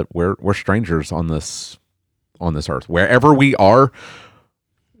acknowledged that we're strangers on this earth. Wherever we are,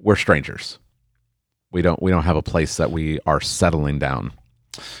 we're strangers. We don't have a place that we are settling down.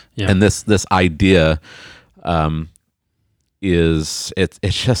 Yeah. And this idea is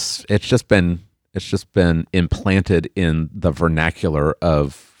it's just been implanted in the vernacular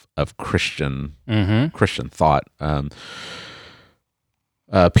of Christian Christian thought.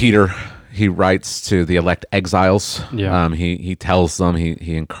 Peter, he writes to the elect exiles. Yeah. He tells them,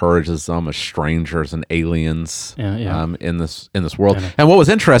 he encourages them as strangers and aliens in this world. Yeah. And what was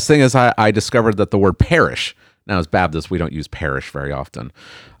interesting is I discovered that the word parish. Now, as Baptists, we don't use parish very often,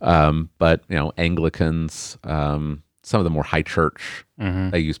 but Anglicans, some of the more high church,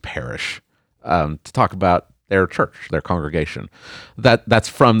 they use parish to talk about their church, their congregation. That's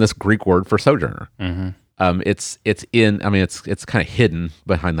from this Greek word for sojourner. It's kind of hidden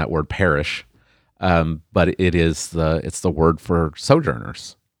behind that word parish, but it's the word for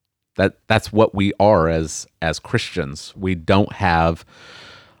sojourners. That's what we are as Christians. We don't have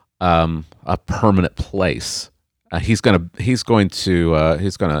a permanent place. He's going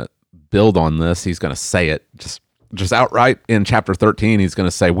to build on this. He's going to say it just outright in chapter 13. He's going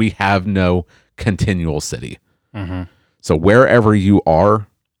to say, we have no continual city. So wherever you are,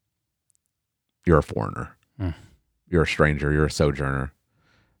 you're a foreigner. You're a stranger. You're a sojourner.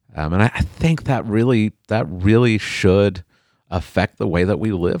 And I think that really should affect the way that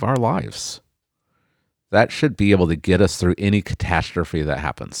we live our lives. That should be able to get us through any catastrophe that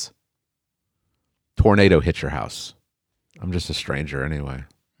happens. Tornado hits your house. I'm just a stranger anyway.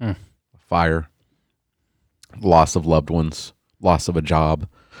 Fire, loss of loved ones, loss of a job,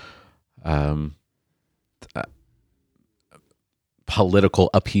 political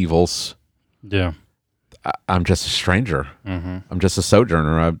upheavals. Yeah. I'm just a stranger. I'm just a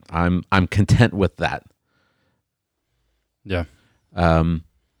sojourner. I'm content with that. Yeah.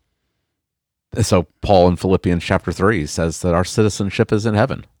 So Paul in Philippians chapter 3 says that our citizenship is in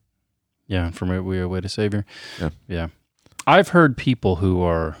heaven. Yeah, from where we await a Savior. Yeah. I've heard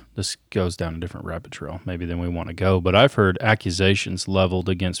people this goes down a different rabbit trail maybe than we want to go, but I've heard accusations leveled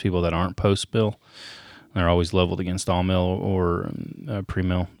against people that aren't post-mill. They're always leveled against all mill or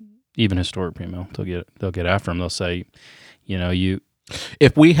pre-mill, even historic pre-mill. They'll get after them. They'll say,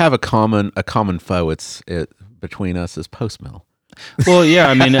 if we have a common foe, between us is post mill. Well, yeah,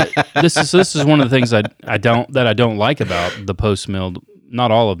 I mean, this is one of the things I don't like about the post mill. Not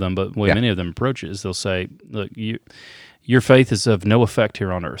all of them, but the way many of them approach it is they'll say, "Look, your faith is of no effect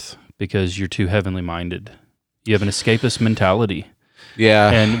here on earth because you're too heavenly minded. You have an escapist mentality." Yeah,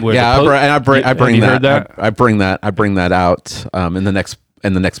 and I bring that out in the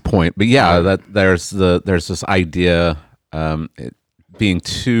next point. But that there's this idea being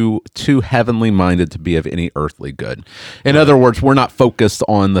too heavenly minded to be of any earthly good. In other words, we're not focused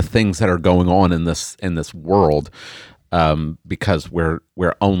on the things that are going on in this world, because we're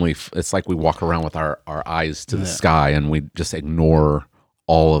only. It's like we walk around with our eyes to the sky, and we just ignore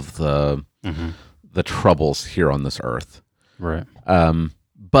all of the troubles here on this earth. Right.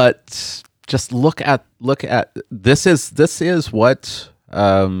 But just look at this is what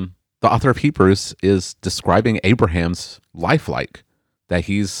the author of Hebrews is describing Abraham's life like. That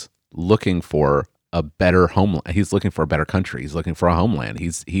he's looking for a better homeland. He's looking for a better country. He's looking for a homeland.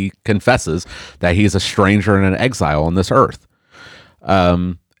 He confesses that he's a stranger and an exile on this earth.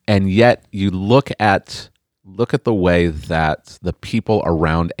 And yet you look at the way that the people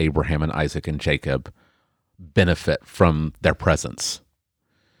around Abraham and Isaac and Jacob benefit from their presence.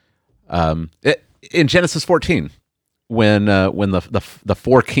 In Genesis 14, when the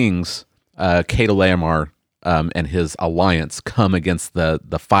four kings, Chedorlaomer, and his alliance come against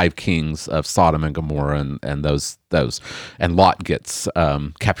the five kings of Sodom and Gomorrah and those and Lot gets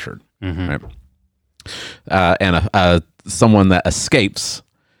captured, right? And someone that escapes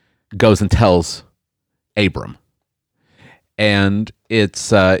goes and tells Abram, and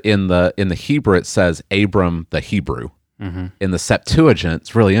it's in the Hebrew it says Abram the Hebrew. In the Septuagint,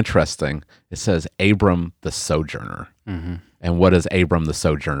 it's really interesting. It says Abram the sojourner. And what does Abram the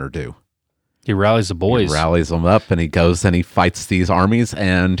sojourner do? He rallies the boys. He rallies them up, and he goes and he fights these armies,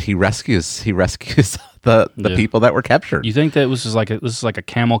 and he rescues the people that were captured. You think that this is like a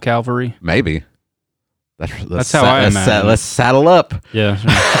camel cavalry? Maybe. That's how I imagine. Let's saddle up. Yeah.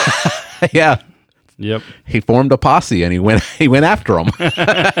 Yeah. Yep. He formed a posse and he went after them.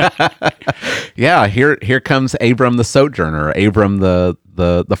 Yeah. Here comes Abram the sojourner, Abram the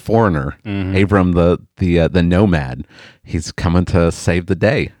foreigner, Abram the nomad. He's coming to save the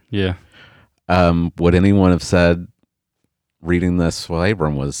day. Yeah. Would anyone have said, reading this, well,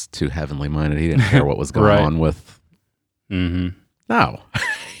 Abram was too heavenly minded. He didn't care what was going on with. No,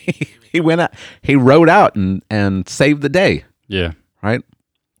 he went out. He rode out and saved the day. Yeah. Right.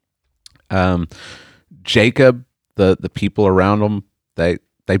 Jacob, the people around him, they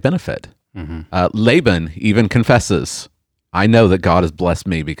benefit. Laban even confesses, "I know that God has blessed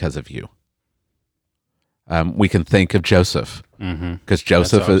me because of you." We can think of Joseph, because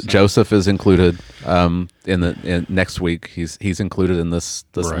Joseph is included in next week. He's included in this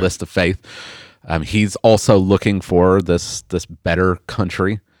list of faith. He's also looking for this better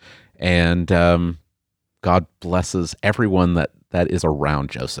country, and God blesses everyone that is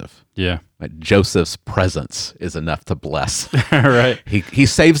around Joseph. Yeah, like Joseph's presence is enough to bless. Right. He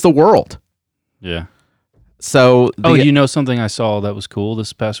saves the world. Yeah. So, you know something I saw that was cool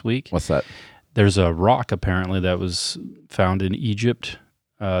this past week? What's that? There's a rock apparently that was found in Egypt,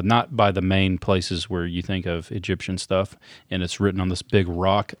 not by the main places where you think of Egyptian stuff, and it's written on this big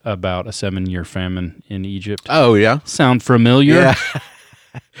rock about a 7-year famine in Egypt. Oh yeah, sound familiar? Yeah.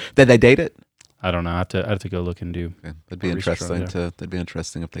 Did they date it? I don't know. I have to go look and do. Okay. That'd be interesting. That'd be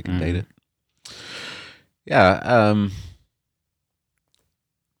interesting if they can date it. Yeah,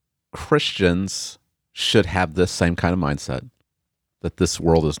 Christians should have this same kind of mindset that this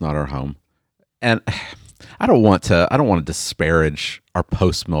world is not our home. And I don't want to disparage our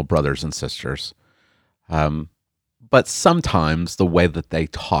post-mill brothers and sisters, but sometimes the way that they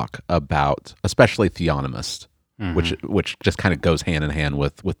talk about, especially theonomists, which just kind of goes hand in hand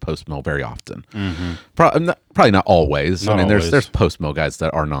with post-mill very often. Probably not always. Not always. There's post-mill guys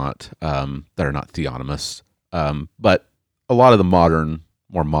that are not theonomists, but a lot of the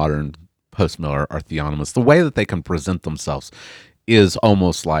more modern post-mill are theonomists. The way that they can present themselves is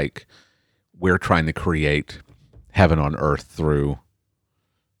almost like we're trying to create heaven on earth through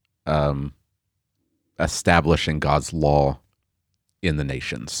establishing God's law in the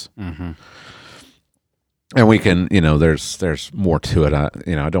nations. And we can, there's more to it. I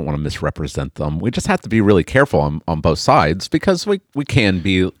don't want to misrepresent them. We just have to be really careful on both sides, because we can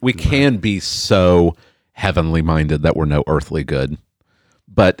be so heavenly minded that we're no earthly good.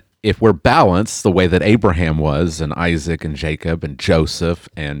 But if we're balanced the way that Abraham was, and Isaac and Jacob and Joseph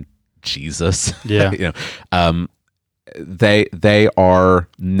and Jesus, they are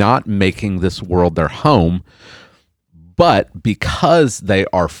not making this world their home, But because they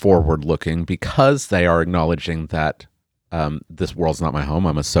are forward looking, because they are acknowledging that this world's not my home,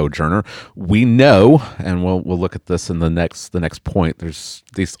 I'm a sojourner, we know, and we'll look at this in the next point.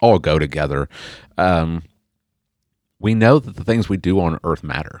 These all go together. We know that the things we do on earth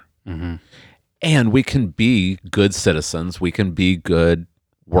matter. Mm-hmm. And we can be good citizens. We can be good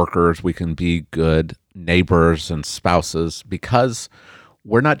workers. We can be good neighbors and spouses because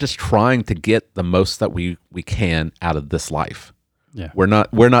we're not just trying to get the most that we can out of this life. Yeah. We're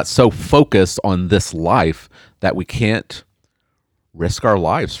not so focused on this life that we can't risk our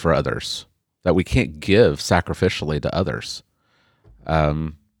lives for others, that we can't give sacrificially to others.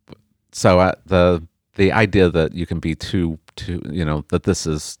 So the idea that you can be too that this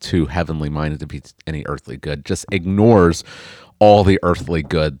is too heavenly minded to be any earthly good just ignores all the earthly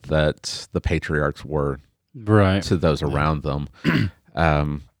good that the patriarchs were right to those around them,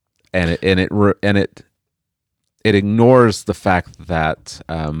 and it ignores the fact that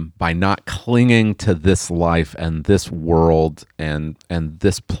by not clinging to this life and this world and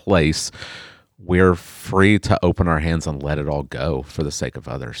this place, we're free to open our hands and let it all go for the sake of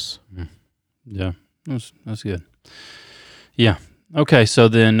others. Yeah, that's good. Yeah. Okay, so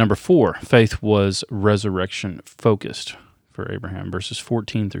then number 4, faith was resurrection focused for Abraham, verses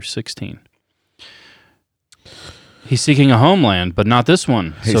 14 through 16. He's seeking a homeland, but not this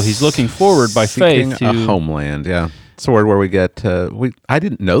one. So he's looking forward by faith to a homeland. Yeah, it's a word where we get. I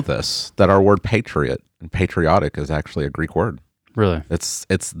didn't know this, that our word patriot and patriotic is actually a Greek word. Really? It's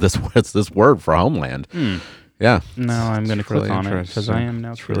this word for homeland. Yeah. Now I'm going to click really on it because I am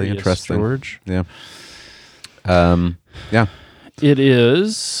now really curious, interesting, George. Yeah. Yeah. It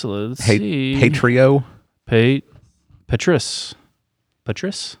is. Let's see. Patrio. Patris.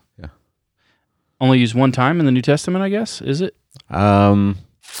 Patris. Yeah. Only used one time in the New Testament, I guess. Is it? I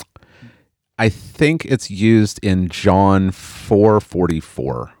think it's used in John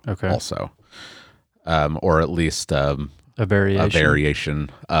 4:44. Okay. Also, or at least A variation. a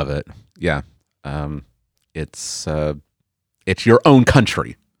variation of it. Yeah. It's your own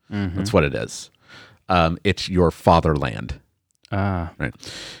country. Mm-hmm. That's what it is. It's your fatherland. Right.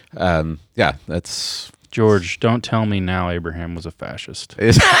 Yeah. That's. George, don't tell me now Abraham was a fascist.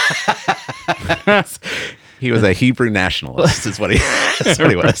 He was a Hebrew nationalist. Is what he. That's what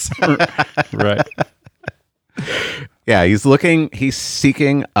he was. Right. Yeah, he's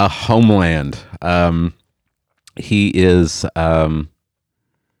seeking a homeland. He is looking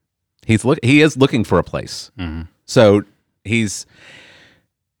for a place. Mm-hmm. So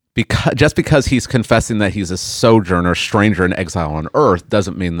because he's confessing that he's a sojourner, stranger, and exile on earth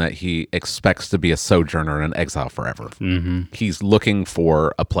doesn't mean that he expects to be a sojourner and exile forever. Mm-hmm. He's looking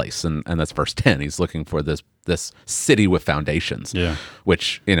for a place, and that's verse 10. He's looking for this city with foundations. Yeah.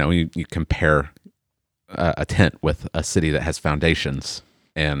 Which, you compare a tent with a city that has foundations,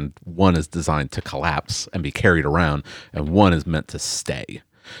 and one is designed to collapse and be carried around, and one is meant to stay.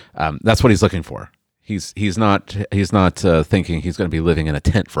 That's what he's looking for. He's not thinking he's going to be living in a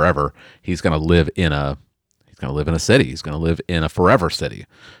tent forever. He's going to live in a city. He's going to live in a forever city,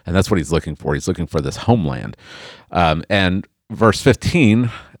 and that's what he's looking for. He's looking for this homeland. And verse 15,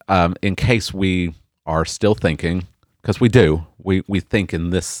 in case we are still thinking, because we do, we think in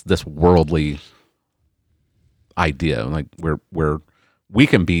this worldly idea, like we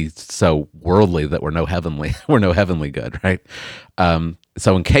can be so worldly that we're no heavenly good, right?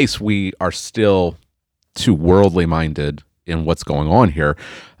 So in case we are still too worldly minded in what's going on here,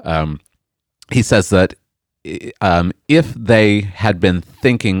 he says that if they had been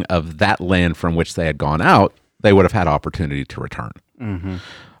thinking of that land from which they had gone out, they would have had opportunity to return. Mm-hmm.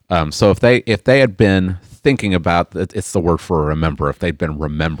 So if they had been thinking about, it's the word for remember. If they'd been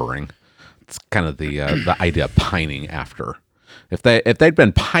remembering, it's kind of the idea of pining after. If they'd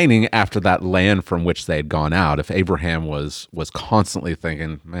been pining after that land from which they had gone out, if Abraham was constantly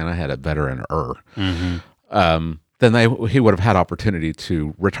thinking, "Man, I had it better in Ur," Mm-hmm. then he would have had opportunity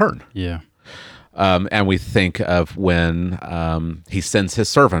to return. Yeah. And we think of when he sends his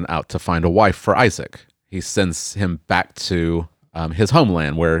servant out to find a wife for Isaac. He sends him back to his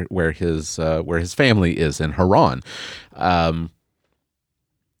homeland, where his family is in Haran. And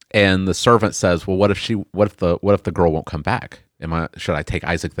the servant says, "Well, what if the girl won't come back? Should I take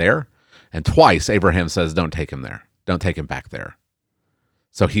Isaac there?" And twice Abraham says, "Don't take him there. Don't take him back there."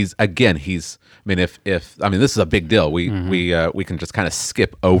 So this is a big deal. We can just kind of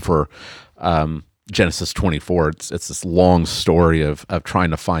skip over Genesis 24. It's this long story of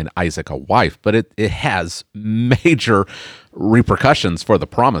trying to find Isaac a wife, but it has major repercussions for the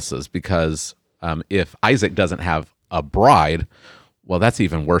promises, because if Isaac doesn't have a bride, well, that's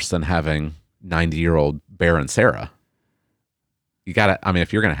even worse than having 90-year-old barren Sarah. you got to. I mean,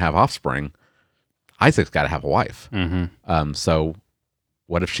 if you're going to have offspring, Isaac's got to have a wife. So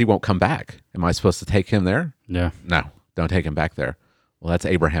what if she won't come back? Am I supposed to take him there? Yeah. No, don't take him back there. Well, that's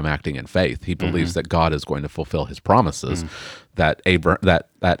Abraham acting in faith. He believes that God is going to fulfill his promises, that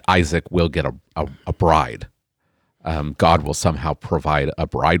Isaac will get a bride. God will somehow provide a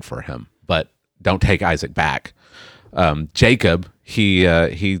bride for him, but don't take Isaac back. Jacob, he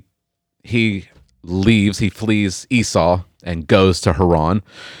leaves, he flees Esau and goes to Haran,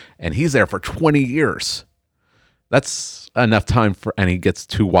 and he's there for 20 years. That's enough time and he gets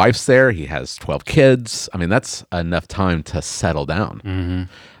 2 wives there. He has 12 kids. I mean, that's enough time to settle down.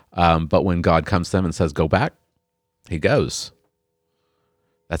 But when God comes to him and says, go back, he goes.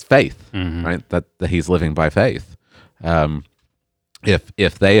 That's faith, right? That he's living by faith.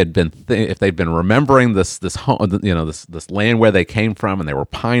 If they had been if they'd been remembering this home, this land where they came from, and they were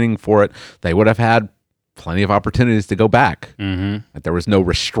pining for it, they would have had plenty of opportunities to go back. Like there was no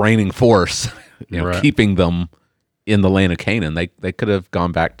restraining force, keeping them in the land of Canaan. They could have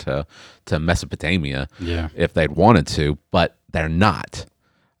gone back to Mesopotamia if they'd wanted to, but they're not.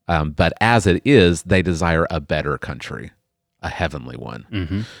 But as it is, they desire a better country, a heavenly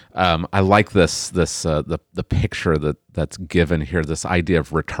one. I like the picture that's given here, this idea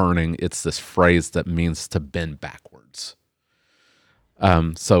of returning. It's this phrase that means to bend backwards.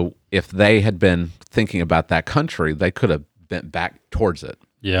 So if they had been thinking about that country, they could have bent back towards it.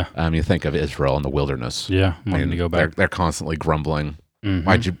 Yeah. You think of Israel in the wilderness. Yeah, wanting to go back. They're constantly grumbling.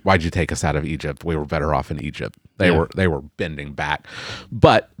 Why'd you take us out of Egypt? We were better off in Egypt. They were bending back.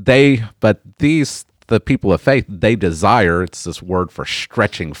 But the people of faith, they desire, it's this word for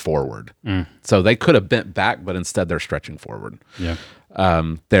stretching forward. So they could have bent back, but instead they're stretching forward. Yeah.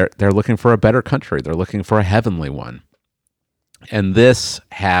 They're looking for a better country. They're looking for a heavenly one. And this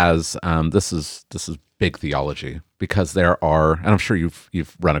has this is big theology, because there are, and I'm sure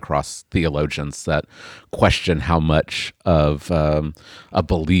you've run across theologians that question how much of a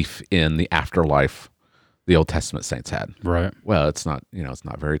belief in the afterlife the Old Testament saints had. Right. Well, it's not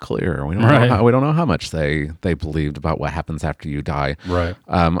very clear. We don't know how much they believed about what happens after you die. Right.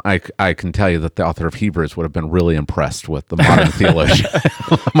 I can tell you that the author of Hebrews would have been really impressed with the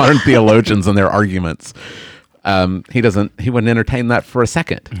modern theologians and their arguments. He wouldn't entertain that for a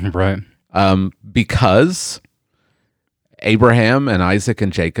second. Right. Because Abraham and Isaac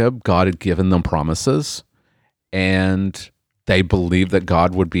and Jacob, God had given them promises, and they believed that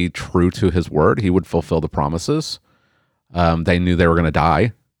God would be true to his word. He would fulfill the promises. They knew they were going to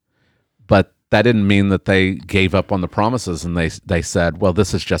die, but that didn't mean that they gave up on the promises and they said, well,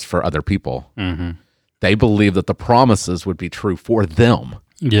 this is just for other people. They believed that the promises would be true for them.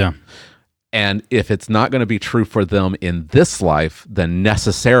 Yeah. And if it's not going to be true for them in this life, then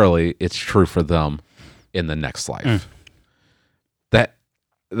necessarily it's true for them in the next life. That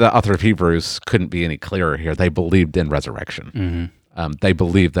the author of Hebrews couldn't be any clearer here. They believed in resurrection. They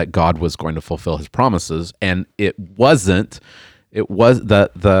believed that God was going to fulfill his promises, and it was the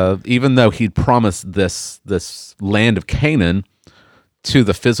even though he'd promised this land of Canaan to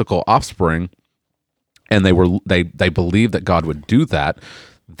the physical offspring, and they believed that God would do that.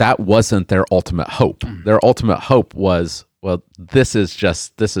 That wasn't their ultimate hope. Their ultimate hope was, well, this is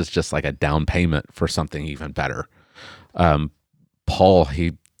just like a down payment for something even better. Paul,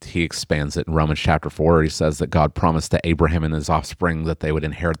 he expands it in Romans chapter 4. He says that God promised to Abraham and his offspring that they would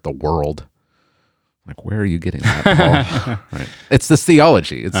inherit the world. Like, where are you getting that, Paul? Right. It's this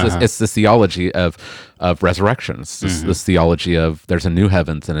theology. It's this theology of resurrection. It's this theology of there's a new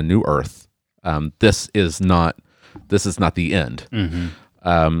heavens and a new earth. This is not the end.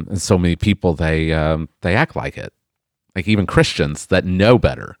 And so many people, they act like it. Like even Christians that know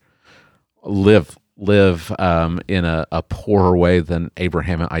better live in a poorer way than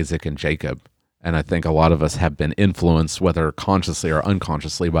Abraham and Isaac and Jacob. And I think a lot of us have been influenced, whether consciously or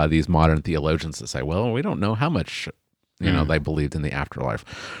unconsciously, by these modern theologians that say, well, we don't know how much they believed in the afterlife.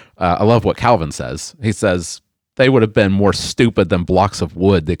 I love what Calvin says. He says, they would have been more stupid than blocks of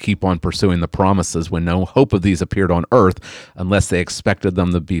wood that keep on pursuing the promises when no hope of these appeared on earth unless they expected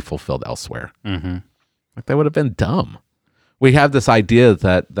them to be fulfilled elsewhere. Like they would have been dumb. We have this idea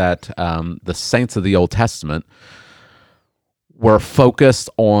that the saints of the Old Testament were focused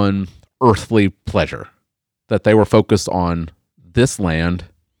on earthly pleasure, that they were focused on this land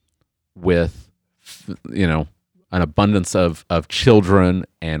with, an abundance of children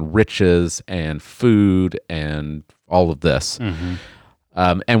and riches and food and all of this.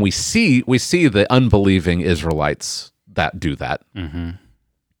 And we see the unbelieving Israelites that do that.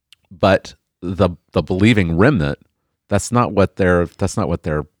 But the believing remnant, that's not what their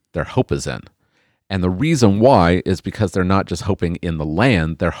hope is in. And the reason why is because they're not just hoping in the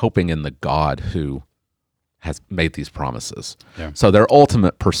land, they're hoping in the God who has made these promises. Yeah. So their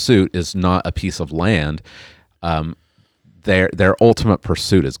ultimate pursuit is not a piece of land. Their ultimate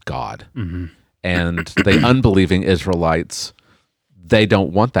pursuit is God. Mm-hmm. And the unbelieving Israelites, they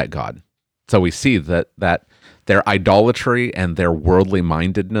don't want that God. So we see that their idolatry and their worldly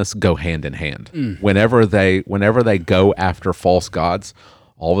mindedness go hand in hand. Whenever they go after false gods,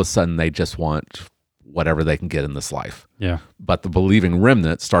 all of a sudden they just want whatever they can get in this life. Yeah. But the believing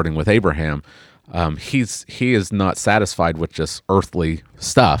remnant, starting with Abraham, he is not satisfied with just earthly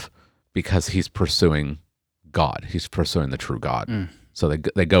stuff because he's pursuing God. He's pursuing the true God. So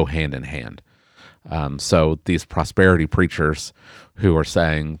they go hand in hand. So these prosperity preachers who are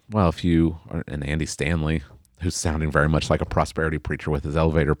saying, well, if you are, and Andy Stanley, who's sounding very much like a prosperity preacher with his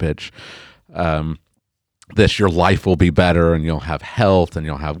elevator pitch, your life will be better, and you'll have health, and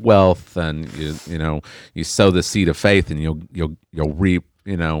you'll have wealth, and you sow the seed of faith, and you'll reap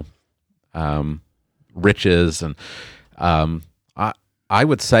riches, and I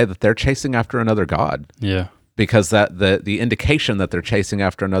would say that they're chasing after another god. Yeah. Because that the indication that they're chasing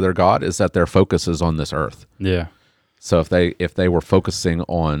after another god is that their focus is on this earth. Yeah. So if they were focusing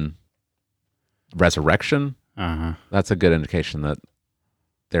on resurrection, that's a good indication that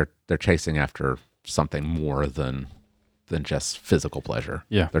they're chasing after something more than just physical pleasure.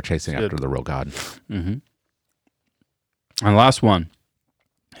 Yeah. They're chasing after the real God. Mm-hmm. And last one,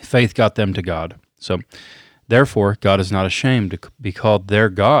 faith got them to God. So, therefore, God is not ashamed to be called their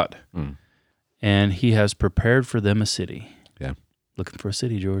God. And he has prepared for them a city. Yeah. Looking for a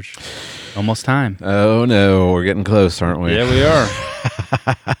city, George. Almost time. Oh, no. We're getting close, aren't we? Yeah, we are.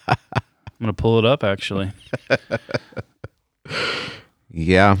 I'm going to pull it up, actually.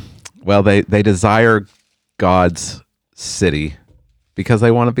 Yeah. Well, they desire God's city because they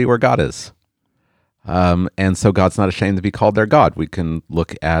want to be where God is. And so God's not ashamed to be called their God. We can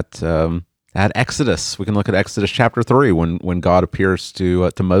look at Exodus. We can look at Exodus chapter 3 when God appears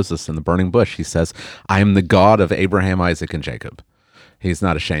to Moses in the burning bush. He says, I am the God of Abraham, Isaac, and Jacob. He's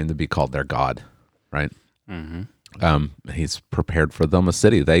not ashamed to be called their God, right? He's prepared for them a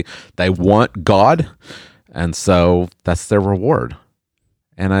city. They want God, and so that's their reward.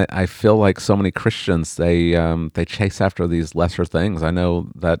 And I feel like so many Christians, they chase after these lesser things. I know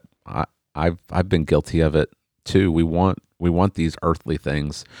that I've been guilty of it too. We want these earthly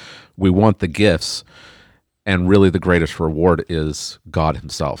things. We want the gifts, and really the greatest reward is God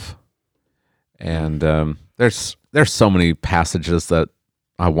himself. And there's so many passages that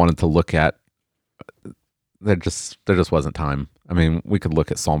I wanted to look at. There just wasn't time. I mean, we could look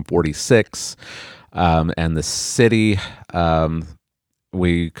at Psalm 46 and the city.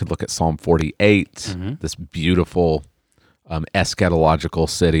 We could look at Psalm 48, this beautiful eschatological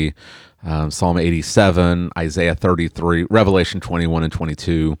city. Psalm 87, Isaiah 33, Revelation 21 and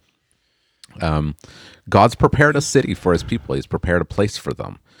 22. God's prepared a city for his people. He's prepared a place for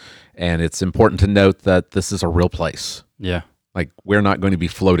them. And it's important to note that this is a real place. Yeah. Like, we're not going to be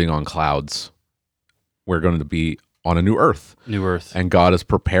floating on clouds. We're going to be on a new earth. New earth. And God has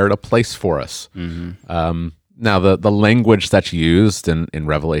prepared a place for us. Now, the language that's used in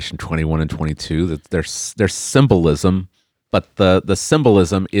Revelation 21 and 22, that there's symbolism, but the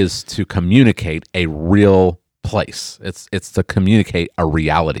symbolism is to communicate a real place. It's to communicate a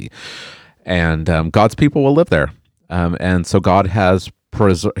reality. And God's people will live there. And so God has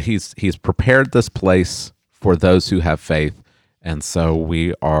he's prepared this place for those who have faith. And so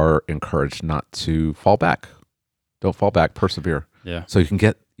we are encouraged not to fall back. Don't fall back, persevere. Yeah. So you can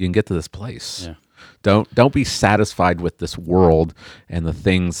get to this place. Yeah. Don't be satisfied with this world and the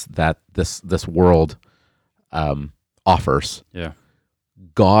things that this world offers. Yeah.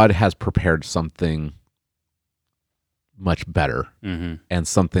 God has prepared something much better and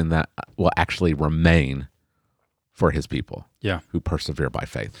something that will actually remain for his people. Yeah. Who persevere by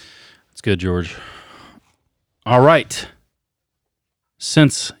faith. That's good, George. All right.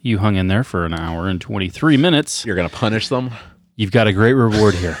 Since you hung in there for an hour and 23 minutes, You're going to punish them? you've got a great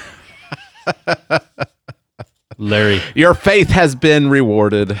reward here. Larry, Your faith has been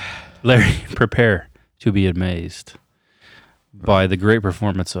rewarded. prepare to be amazed by the great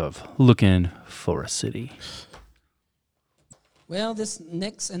performance of Looking for a City. Well, this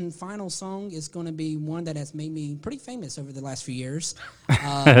next and final song is going to be one that has made me pretty famous over the last few years. It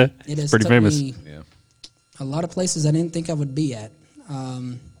has Pretty took famous. me a lot of places I didn't think I would be at.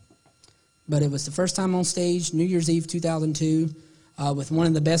 But it was the first time on stage, New Year's Eve 2002, with one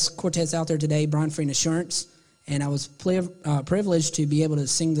of the best quartets out there today, Brian Free and Assurance. And I was privileged to be able to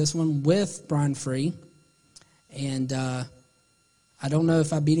sing this one with Brian Free. And I don't know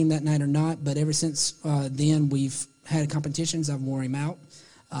if I beat him that night or not, but ever since then, we've had competitions. I've wore him out.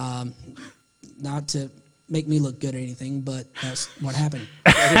 Not to make me look good or anything, but that's what happened.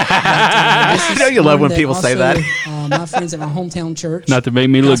 I know you love when people say that. My friends at my hometown church. Not to make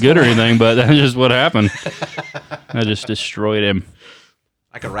me look good or anything, but that's just what happened. I just destroyed him.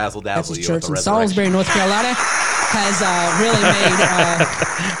 I can razzle dazzle you church with the in Salisbury, North Carolina, has really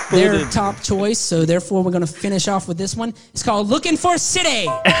made their top choice. So therefore, we're going to finish off with this one. It's called "Looking for a City."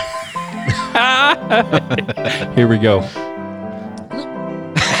 Here we go.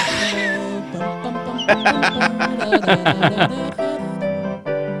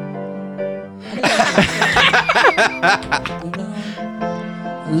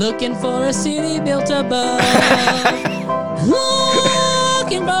 Looking for a city built above.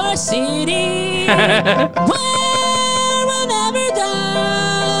 Looking for a city where we'll never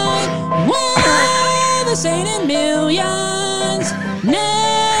die. Where the saint in millions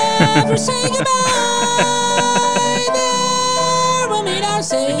never say goodbye. There we'll meet our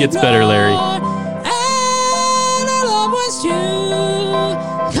Savior. It gets better, Larry. And our loved ones too.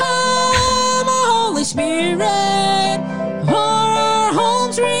 Come, Holy Spirit, for our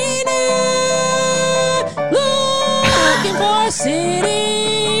homes renewed. Looking for a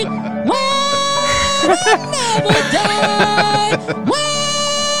city where we'll never die.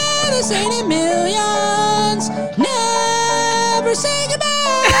 Where the saint in millions never say goodbye.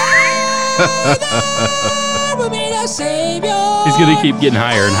 There we'll meet our Savior. He's going to keep getting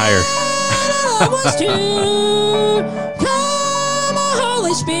higher and higher. Was to come,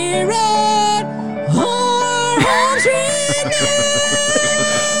 Holy Spirit, our homes renewed.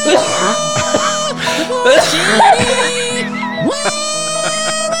 Where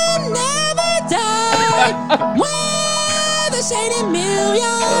we'll never die. Where the saint in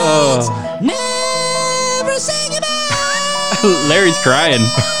millions never say goodbye. Larry's crying.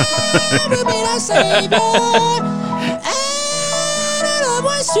 We'll meet our Savior, and our loved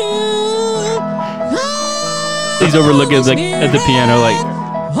ones too. He's overlooking at the piano like,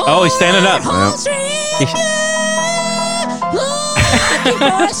 oh, he's standing up. Looking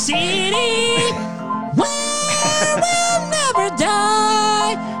for a city where we'll never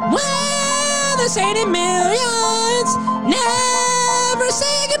die. Where the saint in millions never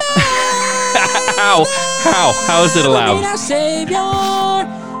say goodbye. How is it allowed?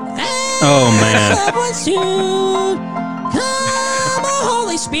 Oh, man. Come,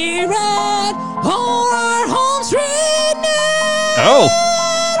 Holy Spirit, all our homes renewed. Oh.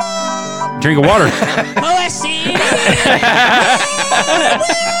 Drink of water. Oh, I see.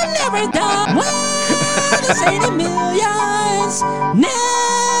 We'll never die. Where the saint in millions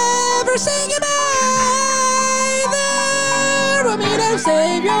never say goodbye. There we'll meet our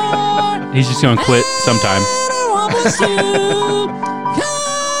Savior. He's just going to quit sometime. Come,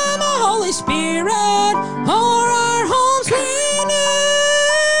 Holy Spirit, all our homes renewed.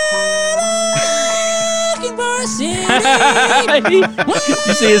 Looking for a city.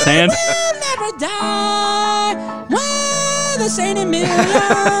 You see his hand? We'll never die. Where the saint in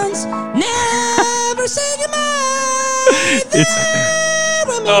millions never say goodbye. It's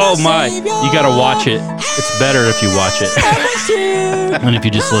oh my! You gotta watch it. It's better if you watch it than if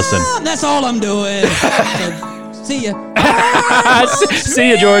you just listen. That's all I'm doing. So, see ya.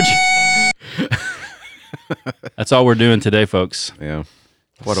 See ya, George. That's all we're doing today, folks. Yeah.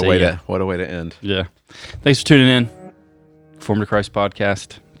 What a See way ya. to end. Yeah. Thanks for tuning in. Conformed to Christ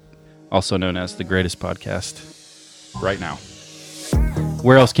podcast, also known as the greatest podcast right now.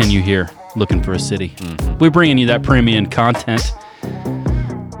 Where else can you hear Looking for a City? Mm-hmm. We're bringing you that premium content,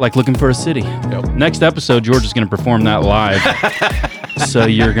 like Looking for a City. Yep. Next episode, George is going to perform that live, so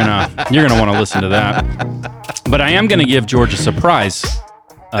you're gonna want to listen to that. But I am going to give George a surprise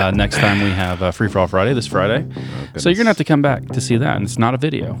next time we have Free For All Friday, this Friday. Oh, so you're going to have to come back to see that, and it's not a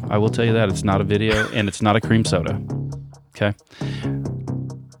video. I will tell you that. It's not a video, and it's not a cream soda. Okay?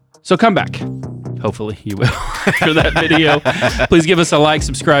 So come back. Hopefully you will for that video. Please give us a like,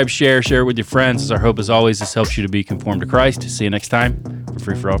 subscribe, share it with your friends. As our hope, as always, this helps you to be conformed to Christ. See you next time for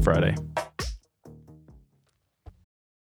Free For All Friday.